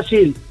radar de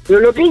Brasil, pero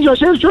lo que hizo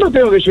ayer yo lo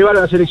tengo que llevar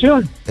a la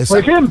selección. Exacto. Por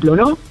ejemplo,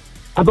 ¿no?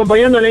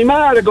 Acompañando a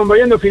Neymar,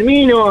 acompañando a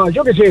Firmino,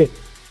 yo qué sé.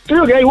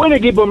 Creo que hay buen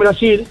equipo en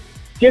Brasil.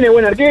 tiene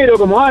buen arquero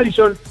como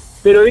Alisson,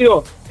 pero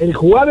digo, el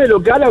jugar de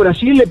local a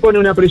Brasil le pone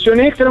una presión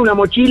extra, una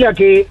mochila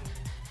que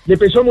le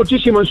pesó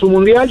muchísimo en su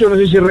mundial. Yo no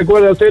sé si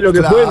recuerda usted lo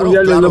que fue el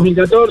mundial del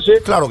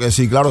 2014. Claro que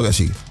sí, claro que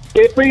sí.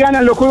 Después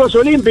ganan los Juegos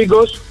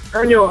Olímpicos,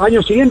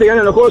 año siguiente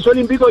ganan los Juegos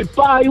Olímpicos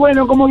y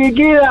bueno, como que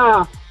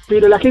queda,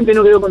 pero la gente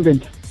no quedó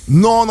contenta.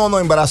 No,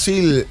 en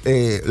Brasil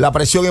la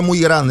presión es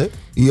muy grande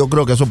y yo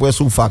creo que eso puede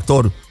ser un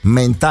factor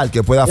mental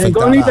que puede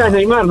afectar. La incógnita es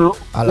Neymar, ¿no?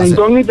 La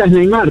incógnita es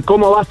Neymar.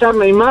 ¿Cómo va a estar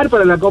Neymar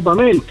para la Copa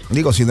América?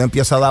 Digo, si no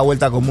empieza a dar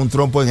vuelta como un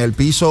trompo en el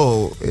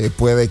piso,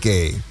 puede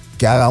que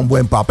haga un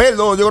buen papel,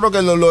 ¿no? Yo creo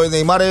que lo de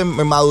Neymar es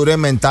madurez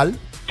mental.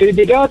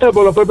 Criticado hasta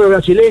por los propios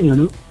brasileños,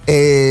 ¿no?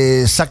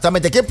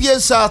 Exactamente. ¿Qué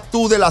piensas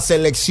tú de la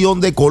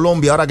selección de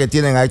Colombia ahora que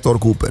tienen a Héctor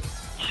Cooper?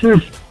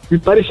 Me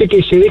parece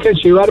que se dejan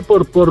llevar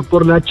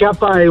por la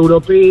chapa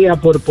europea,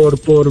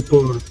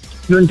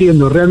 no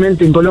entiendo,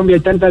 realmente en Colombia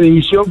hay tanta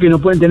división que no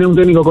pueden tener un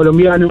técnico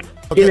colombiano.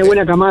 Tiene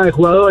buena camada de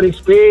jugadores,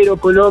 pero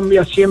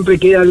Colombia siempre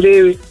queda al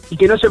debe y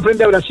que no se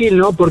enfrente a Brasil,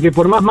 ¿no? Porque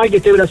por más mal que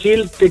esté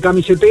Brasil, te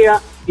camisetea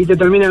y te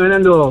termina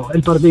ganando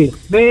el partido.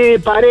 Me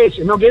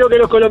parece, no quiero que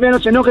los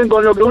colombianos se enojen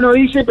con lo que uno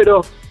dice, pero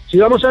si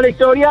vamos a la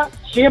historia,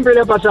 siempre le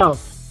ha pasado.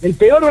 El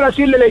peor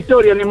Brasil de la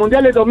historia en el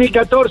Mundial de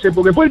 2014,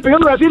 porque fue el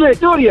peor Brasil de la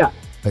historia.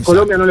 Exacto.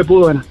 Colombia no le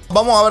pudo ganar.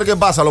 Vamos a ver qué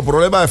pasa. Los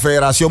problemas de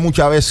federación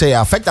muchas veces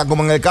afectan,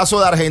 como en el caso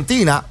de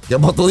Argentina, que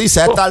como tú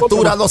dices, a esta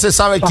altura no se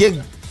sabe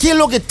quién es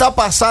lo que está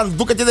pasando.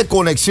 Tú que tienes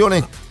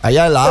conexiones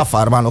allá en la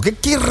AFA, hermano.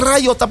 ¿Qué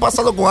rayo está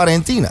pasando con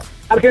Argentina?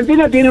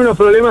 Argentina tiene unos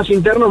problemas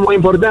internos muy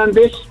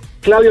importantes.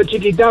 Claudio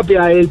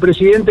Chiquitapia, el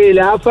presidente de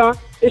la AFA,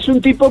 es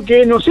un tipo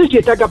que no sé si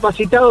está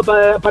capacitado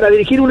para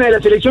dirigir una de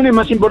las selecciones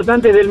más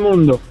importantes del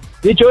mundo.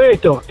 Dicho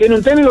esto, tiene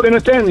un técnico que no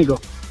es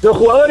técnico. Los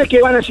jugadores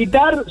que van a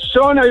citar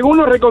son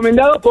algunos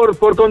recomendados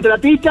por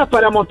contratistas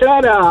para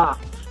mostrar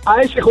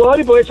a ese jugador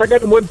y poder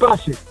sacar un buen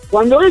pase.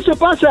 Cuando eso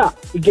pasa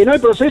y que no hay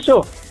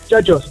proceso,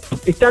 muchachos,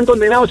 están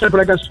condenados al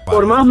fracaso.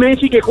 Por más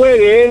Messi que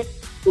juegue,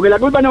 porque la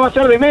culpa no va a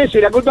ser de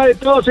Messi, la culpa de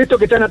todos estos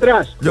que están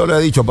atrás. Yo le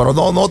he dicho, pero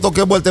no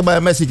toquemos el tema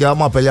de Messi, que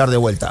vamos a pelear de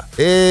vuelta.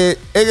 En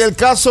el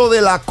caso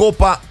de la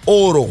Copa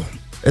Oro,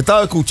 he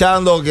estado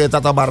escuchando que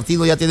Tata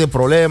Martino ya tiene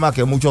problemas,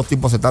 que muchos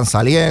tipos se están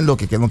saliendo,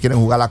 que no quieren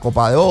jugar la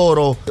Copa de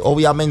Oro.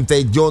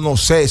 Obviamente yo no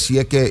sé si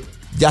es que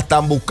ya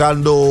están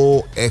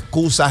buscando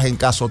excusas en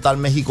caso tal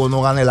México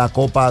no gane la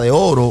Copa de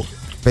Oro.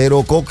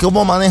 Pero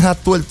 ¿cómo manejas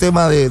tú el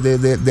tema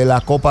de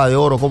la Copa de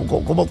Oro?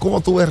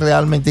 ¿Cómo tú ves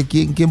realmente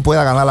quién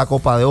pueda ganar la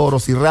Copa de Oro?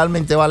 Si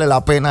realmente vale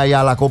la pena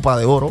ya la Copa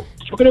de Oro.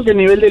 Yo creo que el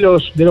nivel de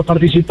los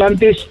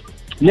participantes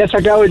le ha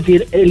sacado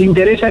el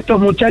interés a estos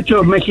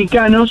muchachos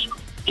mexicanos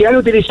que han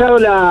utilizado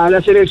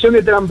la selección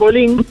de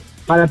trampolín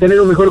para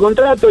tener un mejor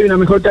contrato y una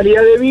mejor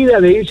calidad de vida,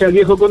 de irse al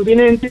viejo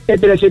continente,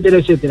 etcétera, etcétera,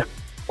 etcétera.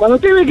 Cuando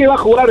usted ve que va a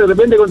jugar de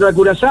repente contra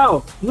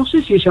Curazao, no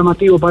sé si es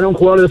llamativo para un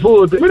jugador de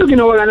fútbol. Primero, que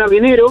no va a ganar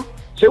dinero.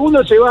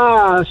 Segundo, se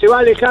va a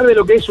alejar de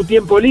lo que es su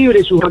tiempo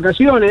libre, sus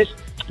vacaciones.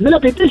 No le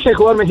apetece al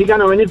jugador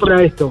mexicano venir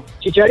para esto.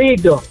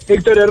 Chicharito,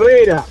 Héctor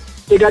Herrera,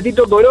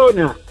 Tecatito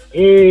Corona.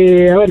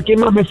 A ver,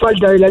 ¿quién más me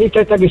falta de la lista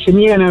esta que se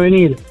niegan a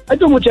venir? A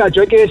estos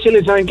muchachos hay que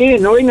decirles, ¿saben qué?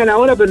 No vengan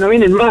ahora, pero no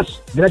vienen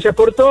más. Gracias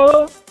por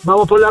todo,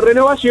 vamos por la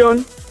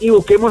renovación y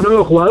busquemos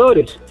nuevos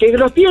jugadores. Que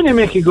los tiene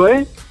México,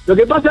 ¿eh? Lo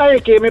que pasa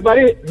es que me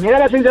da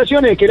la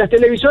sensación es que las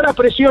televisoras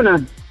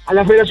presionan a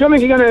la Federación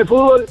Mexicana de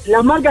Fútbol.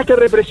 Las marcas que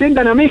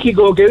representan a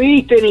México, que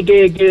visten y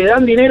que le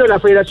dan dinero a la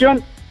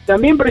federación,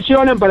 también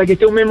presionan para que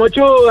esté un Memo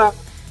Ochoa,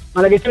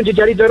 para que esté un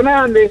Chicharito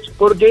Hernández,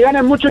 porque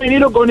ganan mucho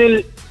dinero con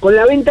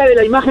la venta de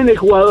la imagen del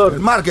jugador. El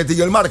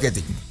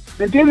marketing.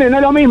 ¿Me entiendes? No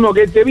es lo mismo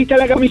que te vista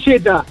la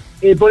camiseta,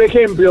 por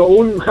ejemplo,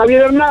 un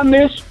Javier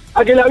Hernández,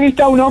 a que la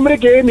vista un hombre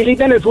que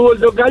milita en el fútbol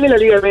local de la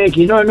Liga MX.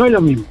 No es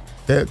lo mismo.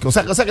 O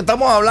sea que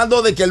estamos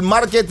hablando de que el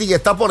marketing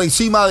está por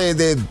encima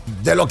de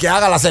lo que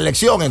haga la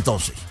selección,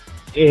 entonces.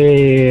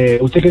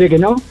 ¿Usted cree que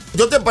no?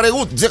 Yo te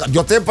pregunto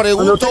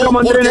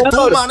porque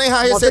tú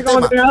manejas ese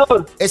tema.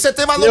 Ese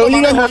tema no lo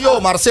manejo yo,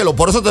 Marcelo,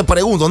 por eso te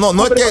pregunto.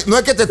 No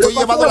es que te estoy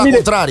llevando a la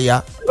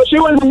contraria. Lo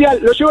llevo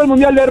al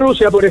mundial de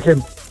Rusia, por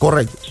ejemplo.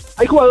 Correcto.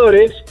 Hay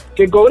jugadores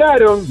que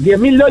cobraron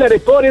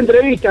 $10.000 por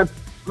entrevista,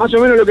 más o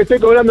menos lo que estoy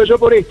cobrando yo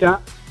por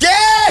esta.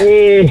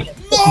 ¿Qué?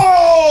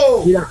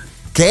 ¡No! Mirá.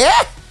 ¿Qué?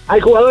 Hay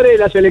jugadores de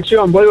la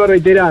selección, vuelvo a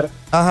reiterar,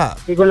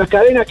 que con las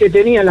cadenas que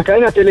tenían,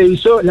 las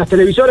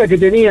televisoras que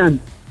tenían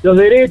los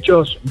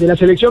derechos de la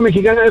selección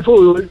mexicana de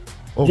fútbol,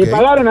 le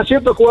pagaron a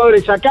ciertos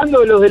jugadores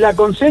sacándolos de la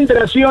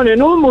concentración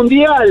en un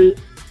mundial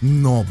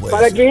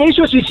para que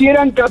ellos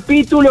hicieran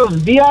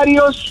capítulos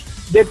diarios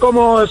de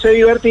cómo se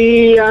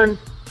divertían,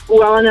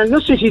 jugaban,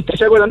 no sé si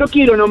se acuerdan, no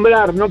quiero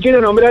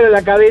nombrar a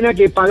la cadena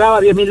que pagaba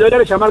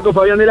 $10.000 a Marco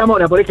Fabián de la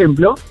Mora, por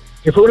ejemplo,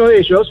 que fue uno de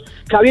ellos.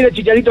 Javier el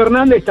Chicharito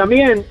Hernández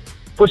también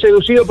fue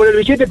seducido por el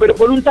billete, pero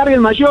por un target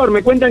mayor.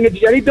 Me cuentan que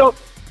Chicharito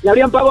le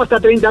habrían pagado hasta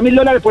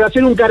 $30.000 por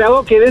hacer un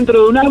karaoke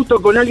dentro de un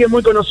auto con alguien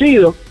muy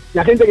conocido.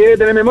 La gente que debe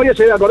tener memoria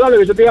se debe acordar de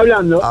lo que yo estoy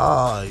hablando.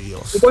 Ay,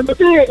 Dios. Y cuando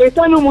usted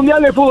está en un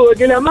mundial de fútbol,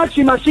 que es la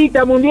máxima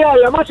cita mundial,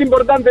 la más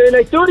importante de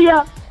la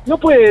historia, no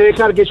puede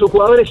dejar que sus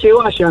jugadores se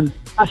vayan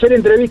hacer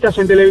entrevistas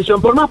en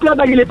televisión, por más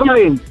plata que le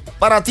paguen.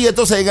 Para ti,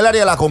 entonces, en el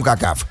área de la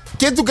CONCACAF,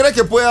 ¿quién tú crees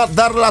que pueda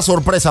dar la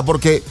sorpresa?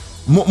 Porque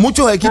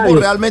muchos equipos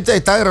realmente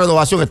están en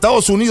renovación.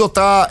 Estados Unidos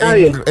está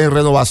en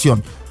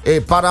renovación.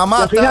 Panamá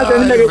la final está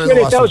tendría que ser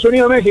Estados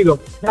Unidos-México.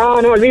 No,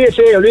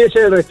 olvídese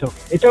del resto.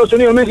 Estados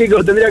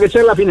Unidos-México tendría que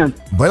ser la final.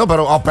 Bueno,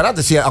 pero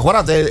espérate,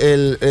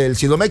 acuérdate,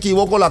 si no me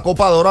equivoco, la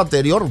Copa de Oro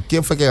anterior,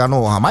 ¿quién fue que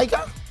ganó?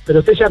 ¿Jamaica? Pero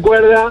usted se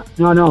acuerda,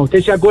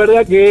 usted se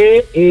acuerda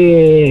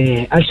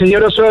que al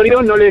señor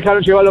Osorio no le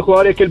dejaron llevar los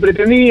jugadores que él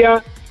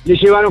pretendía, le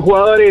llevaron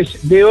jugadores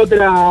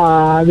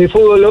de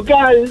fútbol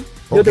local,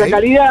 de otra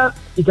calidad,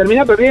 y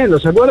termina perdiendo,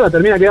 ¿se acuerda?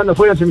 Termina quedando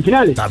fuera en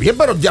semifinales. Está bien,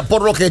 pero ya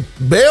por lo que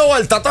veo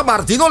al Tata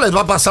Martino les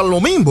va a pasar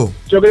lo mismo.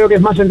 Yo creo que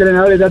es más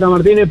entrenador el Tata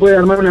Martínez, puede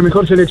armar una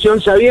mejor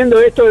selección sabiendo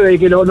esto de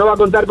que no va a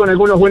contar con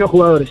algunos buenos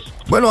jugadores.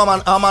 Bueno,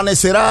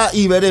 amanecerá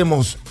y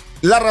veremos.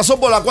 La razón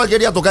por la cual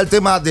quería tocar el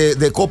tema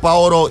de Copa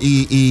Oro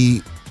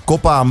y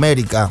Copa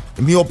América,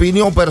 en mi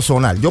opinión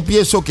personal, yo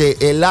pienso que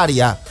el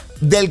área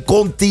del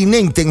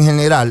continente en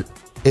general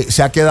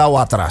se ha quedado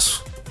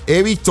atrás.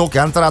 He visto que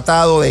han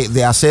tratado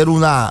de hacer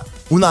una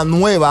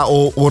nueva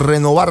o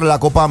renovar la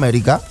Copa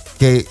América,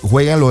 que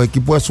jueguen los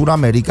equipos de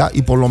Sudamérica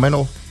y por lo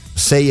menos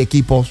 6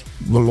 equipos,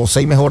 los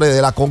 6 mejores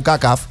de la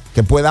CONCACAF,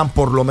 que puedan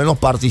por lo menos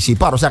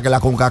participar. O sea, que la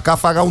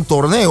CONCACAF haga un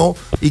torneo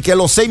y que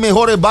los 6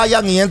 mejores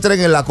vayan y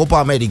entren en la Copa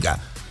América.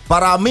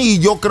 Para mí,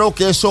 yo creo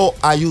que eso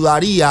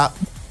ayudaría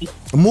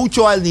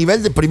mucho al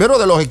nivel primero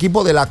de los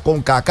equipos de la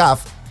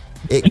CONCACAF,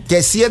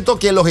 que siento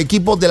que los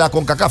equipos de la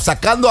CONCACAF,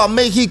 sacando a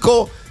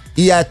México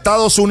y a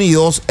Estados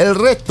Unidos, el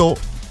resto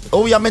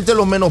obviamente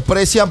los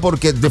menosprecian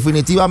porque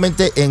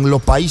definitivamente en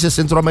los países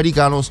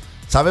centroamericanos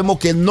sabemos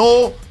que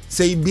no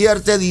se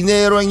invierte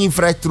dinero en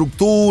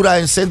infraestructura,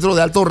 en centros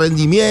de alto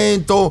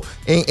rendimiento,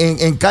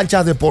 en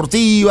canchas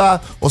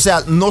deportivas. O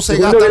sea, no se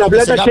gasta lo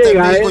que se gasta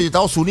en México y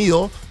Estados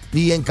Unidos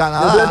ni en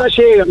Canadá. La plata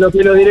llega, lo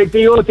que los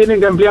directivos tienen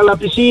que ampliar la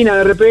piscina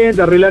de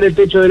repente, arreglar el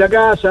techo de la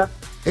casa.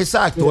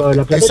 Exacto,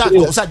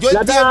 exacto. O sea, yo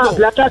entiendo.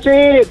 Plata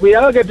llega,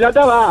 cuidado que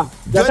plata va.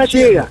 Plata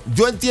llega.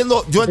 Yo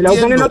entiendo. Se la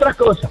usan en otras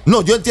cosas.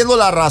 No, yo entiendo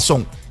la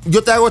razón.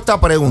 Yo te hago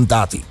esta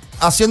pregunta a ti.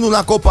 Haciendo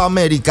una Copa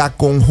América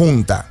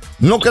conjunta,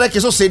 ¿no crees que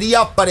eso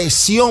sería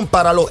presión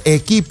para los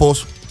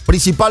equipos,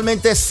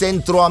 principalmente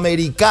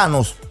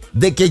centroamericanos,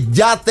 de que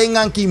ya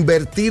tengan que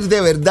invertir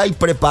de verdad y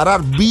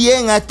preparar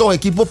bien a estos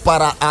equipos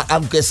para,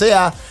 aunque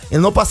sea,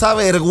 no pasar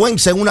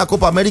vergüenza en una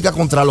Copa América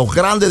contra los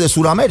grandes de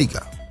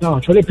Sudamérica? No,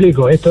 yo le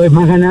explico, esto es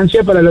más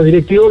ganancia para los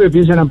directivos que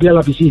piensan ampliar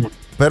la piscina.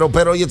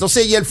 Pero, ¿y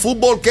entonces, y el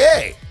fútbol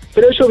qué?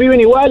 Pero ellos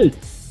viven igual,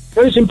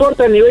 no les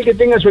importa el nivel que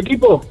tenga su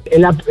equipo.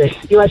 Iba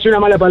a decir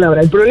una mala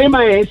palabra, el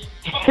problema es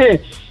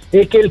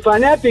que el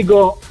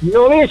fanático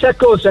no ve esas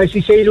cosas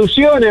y se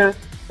ilusiona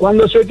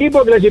cuando su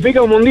equipo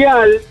clasifica un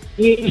mundial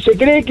y se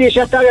cree que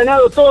ya está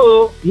ganado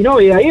todo, y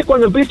ahí es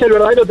cuando empieza el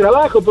verdadero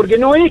trabajo, porque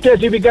no es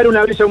clasificar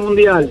una vez a un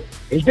mundial.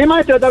 El tema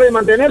es tratar de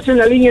mantenerse en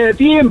la línea de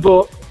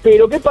tiempo.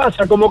 Pero ¿qué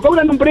pasa? Como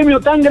cobran un premio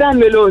tan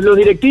grande los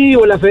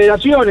directivos, las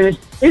federaciones,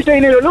 ese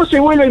dinero no se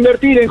vuelve a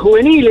invertir en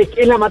juveniles,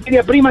 que es la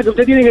materia prima que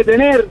usted tiene que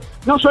tener,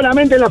 no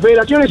solamente en las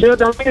federaciones, sino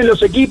también en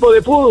los equipos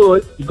de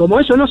fútbol. Y como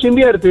eso no se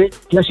invierte,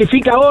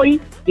 clasifica hoy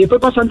y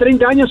después pasan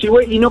 30 años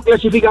y no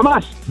clasifica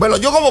más. Bueno,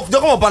 yo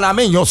como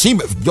panameño, sí,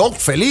 yo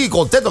feliz y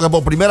contento que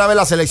por primera vez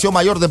la selección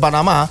mayor de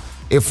Panamá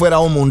fuera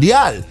un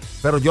mundial.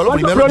 Pero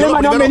 ¿cuántos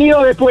problemas no han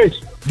venido después?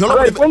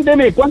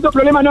 Cuénteme, ¿cuántos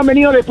problemas no han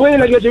venido después de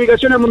la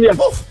clasificación al mundial?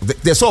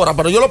 De sobra,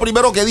 pero yo lo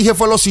primero que dije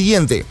fue lo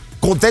siguiente: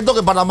 contento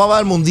que Panamá va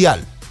al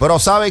mundial, pero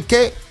 ¿sabe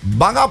qué?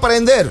 Van a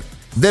aprender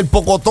del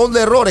pocotón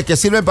de errores que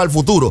sirven para el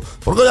futuro,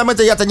 porque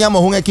obviamente ya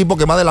teníamos un equipo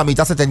que más de la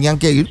mitad se tenían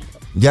que ir,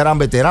 ya eran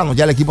veteranos,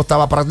 ya el equipo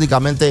estaba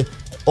prácticamente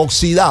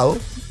oxidado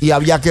y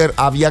había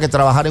que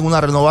trabajar en una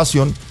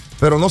renovación.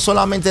 Pero no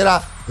solamente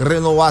era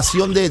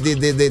renovación de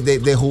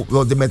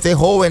meter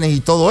jóvenes y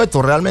todo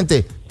esto.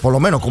 Realmente, por lo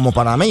menos como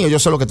panameño, yo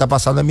sé lo que está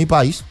pasando en mi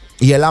país.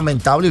 Y es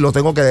lamentable y lo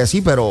tengo que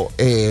decir, pero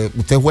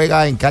usted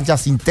juega en cancha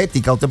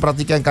sintética, usted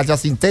practica en cancha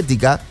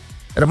sintética.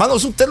 Hermano,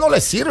 eso a usted no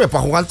le sirve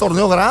para jugar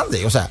torneos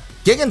grandes. O sea,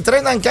 ¿quién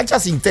entrena en cancha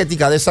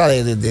sintética de esa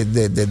de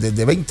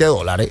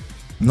 $20?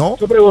 ¿No?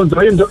 Yo pregunto,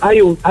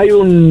 hay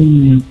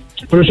un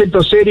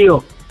proyecto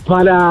serio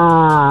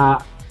para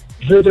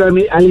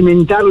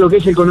retroalimentar lo que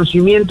es el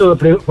conocimiento,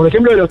 por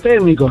ejemplo, de los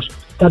técnicos.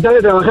 Tratar de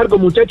trabajar con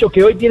muchachos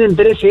que hoy tienen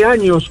 13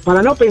 años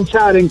para no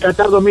pensar en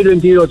Qatar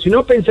 2022,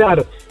 sino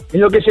pensar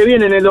en lo que se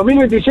viene en el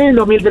 2026 y el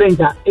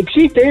 2030.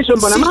 ¿Existe eso en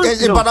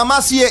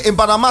Panamá? Sí, en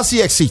Panamá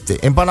sí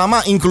existe. En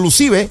Panamá,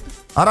 inclusive,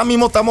 ahora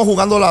mismo estamos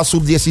jugando la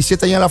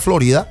sub-17 allá en la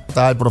Florida.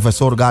 Está el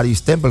profesor Gary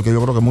Stempel, que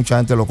yo creo que mucha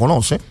gente lo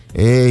conoce.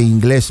 Es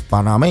inglés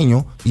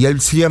panameño. Y él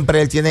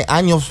tiene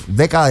años,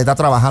 décadas de estar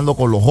trabajando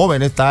con los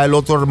jóvenes. Está el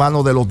otro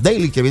hermano de los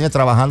Daily, que viene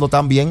trabajando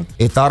también.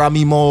 Está ahora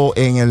mismo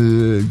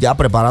ya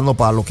preparando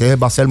para lo que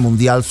va a ser el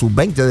Mundial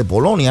Sub-20 de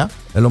Polonia.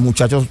 Los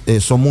muchachos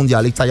son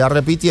mundialistas ya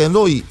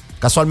repitiendo y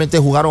casualmente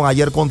jugaron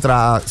ayer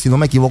contra, si no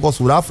me equivoco,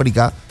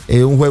 Sudáfrica,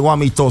 un juego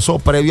amistoso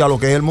previo a lo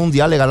que es el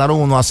Mundial, le ganaron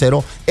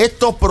 1-0.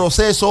 Estos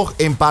procesos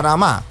en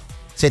Panamá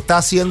se está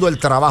haciendo el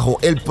trabajo.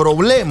 El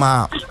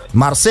problema,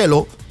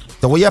 Marcelo,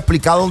 te voy a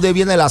explicar dónde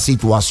viene la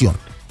situación.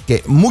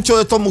 Que muchos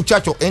de estos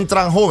muchachos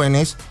entran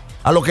jóvenes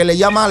a lo que le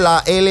llaman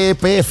la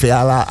LPF,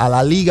 a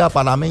la Liga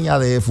Panameña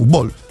de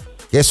Fútbol.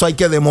 Eso hay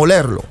que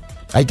demolerlo,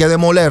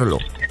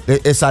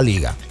 esa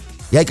liga.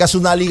 Y hay que hacer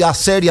una liga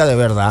seria de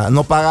verdad,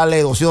 no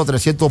pagarle 200,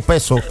 300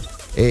 pesos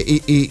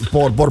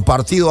por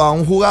partido a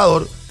un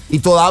jugador. Y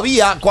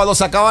todavía cuando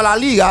se acaba la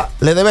liga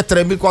le debes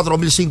 3,000,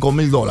 4,000,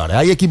 5,000 dólares.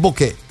 Hay equipos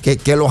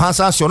que los han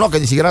sancionado, que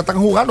ni siquiera están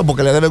jugando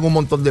porque le deben un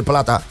montón de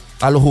plata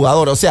a los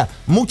jugadores. O sea,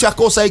 muchas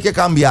cosas hay que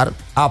cambiar,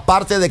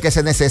 aparte de que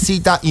se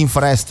necesita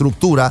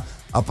infraestructura,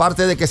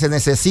 aparte de que se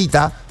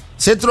necesita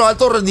centro de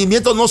alto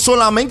rendimiento, no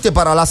solamente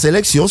para la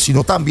selección,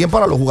 sino también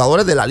para los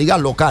jugadores de las ligas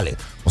locales.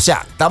 O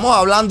sea, estamos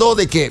hablando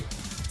de que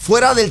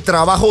fuera del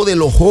trabajo de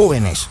los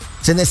jóvenes,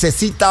 se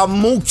necesita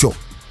mucho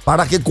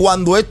para que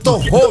cuando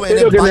estos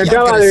jóvenes lo que me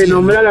acaba de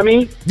nombrar a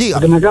mí, diga.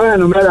 Lo que me acaba de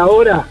nombrar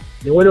ahora,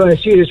 le vuelvo a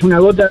decir, es una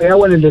gota de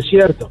agua en el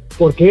desierto.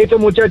 Porque estos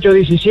muchachos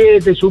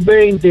 17,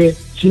 sub-20,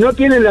 si no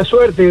tienen la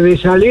suerte de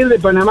salir de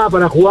Panamá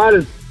para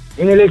jugar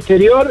en el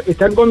exterior,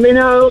 están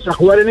condenados a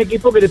jugar en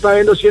equipos que les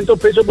paguen 200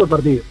 pesos por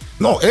partido.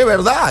 No, es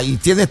verdad, y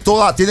tienes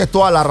toda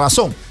la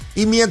razón.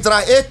 Y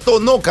mientras esto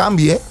no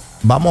cambie,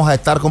 vamos a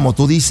estar, como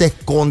tú dices,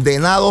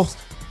 condenados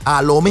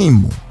a lo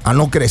mismo, a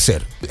no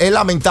crecer. Es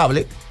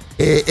lamentable.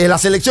 En la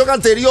selección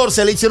anterior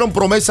se le hicieron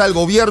promesa al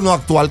gobierno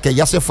actual, que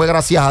ya se fue,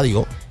 gracias a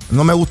Dios.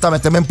 No me gusta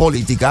meterme en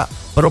política,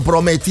 pero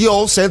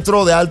prometió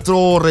centro de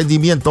alto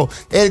rendimiento.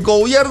 El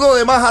gobierno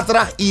de más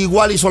atrás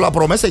igual hizo la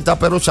promesa, y está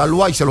Pedro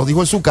Chalúa y se lo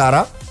dijo en su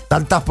cara.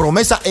 Tantas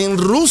promesas. En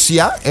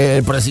Rusia,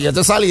 el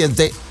presidente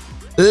saliente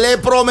le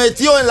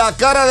prometió en la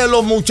cara de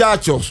los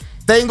muchachos: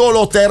 tengo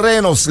los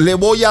terrenos, le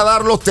voy a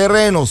dar los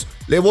terrenos,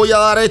 le voy a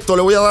dar esto,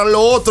 le voy a dar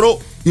lo otro,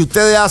 y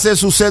ustedes hacen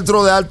su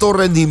centro de alto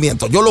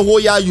rendimiento. Yo los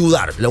voy a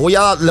ayudar, le voy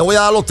a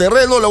dar los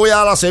terrenos, le voy a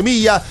dar la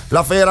semilla,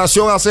 la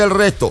federación hace el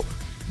resto.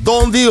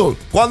 Don deal.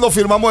 ¿Cuándo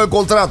firmamos el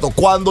contrato?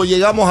 Cuando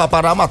llegamos a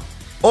Panamá.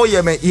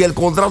 Óyeme, ¿y el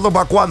contrato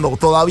para cuándo?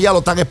 Todavía lo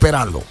están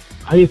esperando.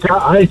 Ahí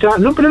está.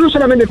 No, pero no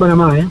solamente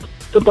Panamá,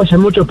 Esto pasa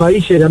en muchos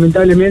países,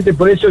 lamentablemente.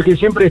 Por eso es que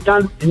siempre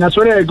están en la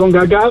zona de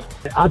CONCACAF,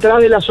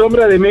 atrás de la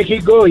sombra de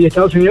México y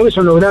Estados Unidos, que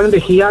son los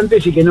grandes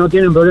gigantes y que no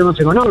tienen problemas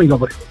económicos,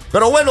 por ejemplo.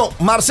 Pero bueno,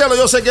 Marcelo,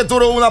 yo sé que tú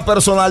eres una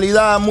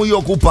personalidad muy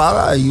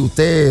ocupada, y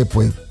usted,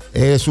 pues,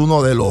 es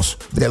uno de los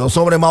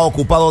hombres más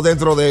ocupados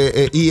dentro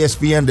de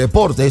ESPN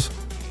Deportes.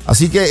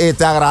 Así que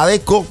te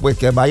agradezco, pues,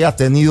 que me hayas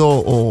tenido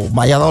o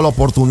me hayas dado la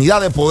oportunidad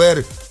de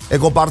poder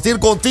compartir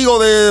contigo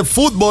de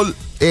fútbol.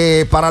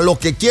 Para los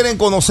que quieren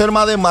conocer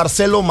más de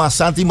Marcelo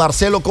Masanti,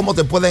 Marcelo, ¿cómo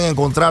te pueden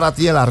encontrar a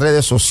ti en las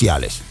redes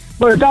sociales?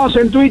 Bueno, estamos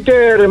en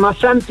Twitter,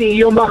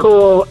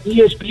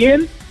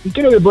 Masanti-ESPN, y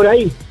creo que por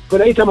ahí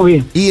estamos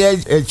bien. Y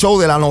el show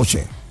de la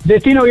noche.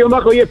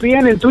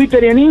 Destino-ESPN en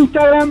Twitter y en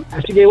Instagram.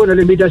 Así que bueno,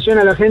 la invitación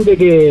a la gente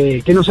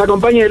que nos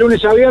acompañe de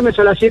lunes a viernes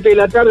a las 7 de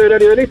la tarde,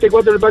 horario del Este,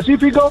 4 del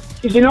Pacífico.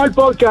 Y si no, el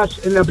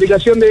podcast en la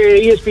aplicación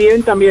de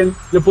ESPN también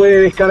lo puede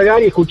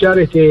descargar y escuchar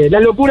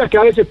las locuras que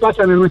a veces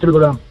pasan en nuestro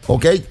programa.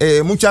 Ok,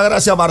 muchas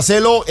gracias,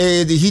 Marcelo.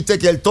 Dijiste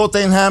que el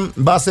Tottenham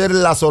va a ser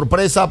la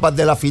sorpresa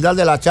de la final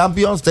de la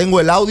Champions. Tengo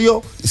el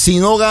audio. Si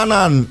no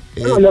ganan...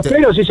 No, lo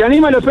espero, si se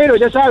anima lo espero,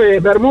 ya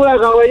sabes, bermuda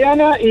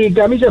hawaiana y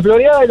camisa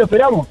floreada, y lo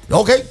esperamos.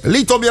 Ok,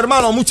 listo, mi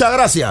hermano, muchas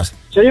gracias.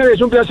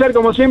 Señores, un placer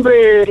como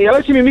siempre, y a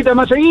ver si me invita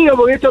más seguido,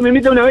 porque esto me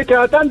invita una vez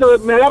cada tanto,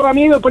 me agarra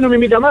miedo, después no me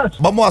invita más.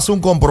 Vamos a hacer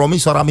un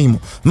compromiso ahora mismo.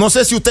 No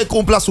sé si usted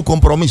cumpla su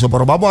compromiso,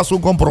 pero vamos a hacer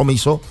un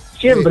compromiso.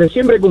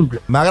 Siempre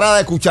cumple. Me agrada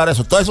escuchar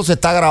eso, todo eso se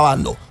está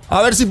grabando.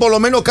 A ver si por lo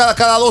menos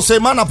cada 2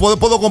 semanas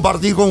puedo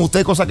compartir con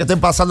usted cosas que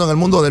estén pasando en el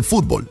mundo del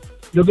fútbol.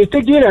 Lo que usted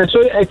quiera,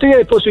 estoy a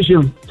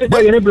disposición. Usted está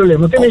bien, no hay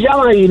problema. Usted me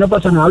llama y no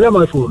pasa nada,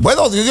 hablamos de fútbol.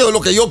 Bueno,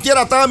 lo que yo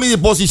quiera está a mi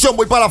disposición.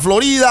 Voy para la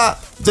Florida,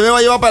 usted me va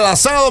a llevar para el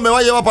asado, me va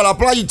a llevar para la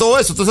playa y todo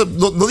eso. Entonces,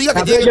 no diga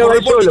que tiene que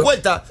correr por mi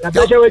cuenta. La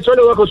playa va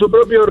solo bajo su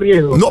propio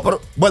riesgo. No, pero,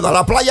 bueno, a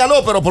la playa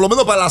no, pero por lo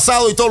menos para el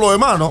asado y todo lo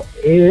demás, ¿no?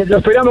 Lo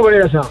esperamos con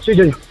el asado, sí,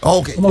 señor.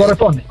 Ok. Como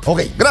corresponde.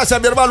 Ok, gracias,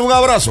 mi hermano, un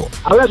abrazo.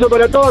 Abrazo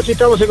para todos y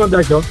estamos en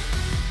contacto.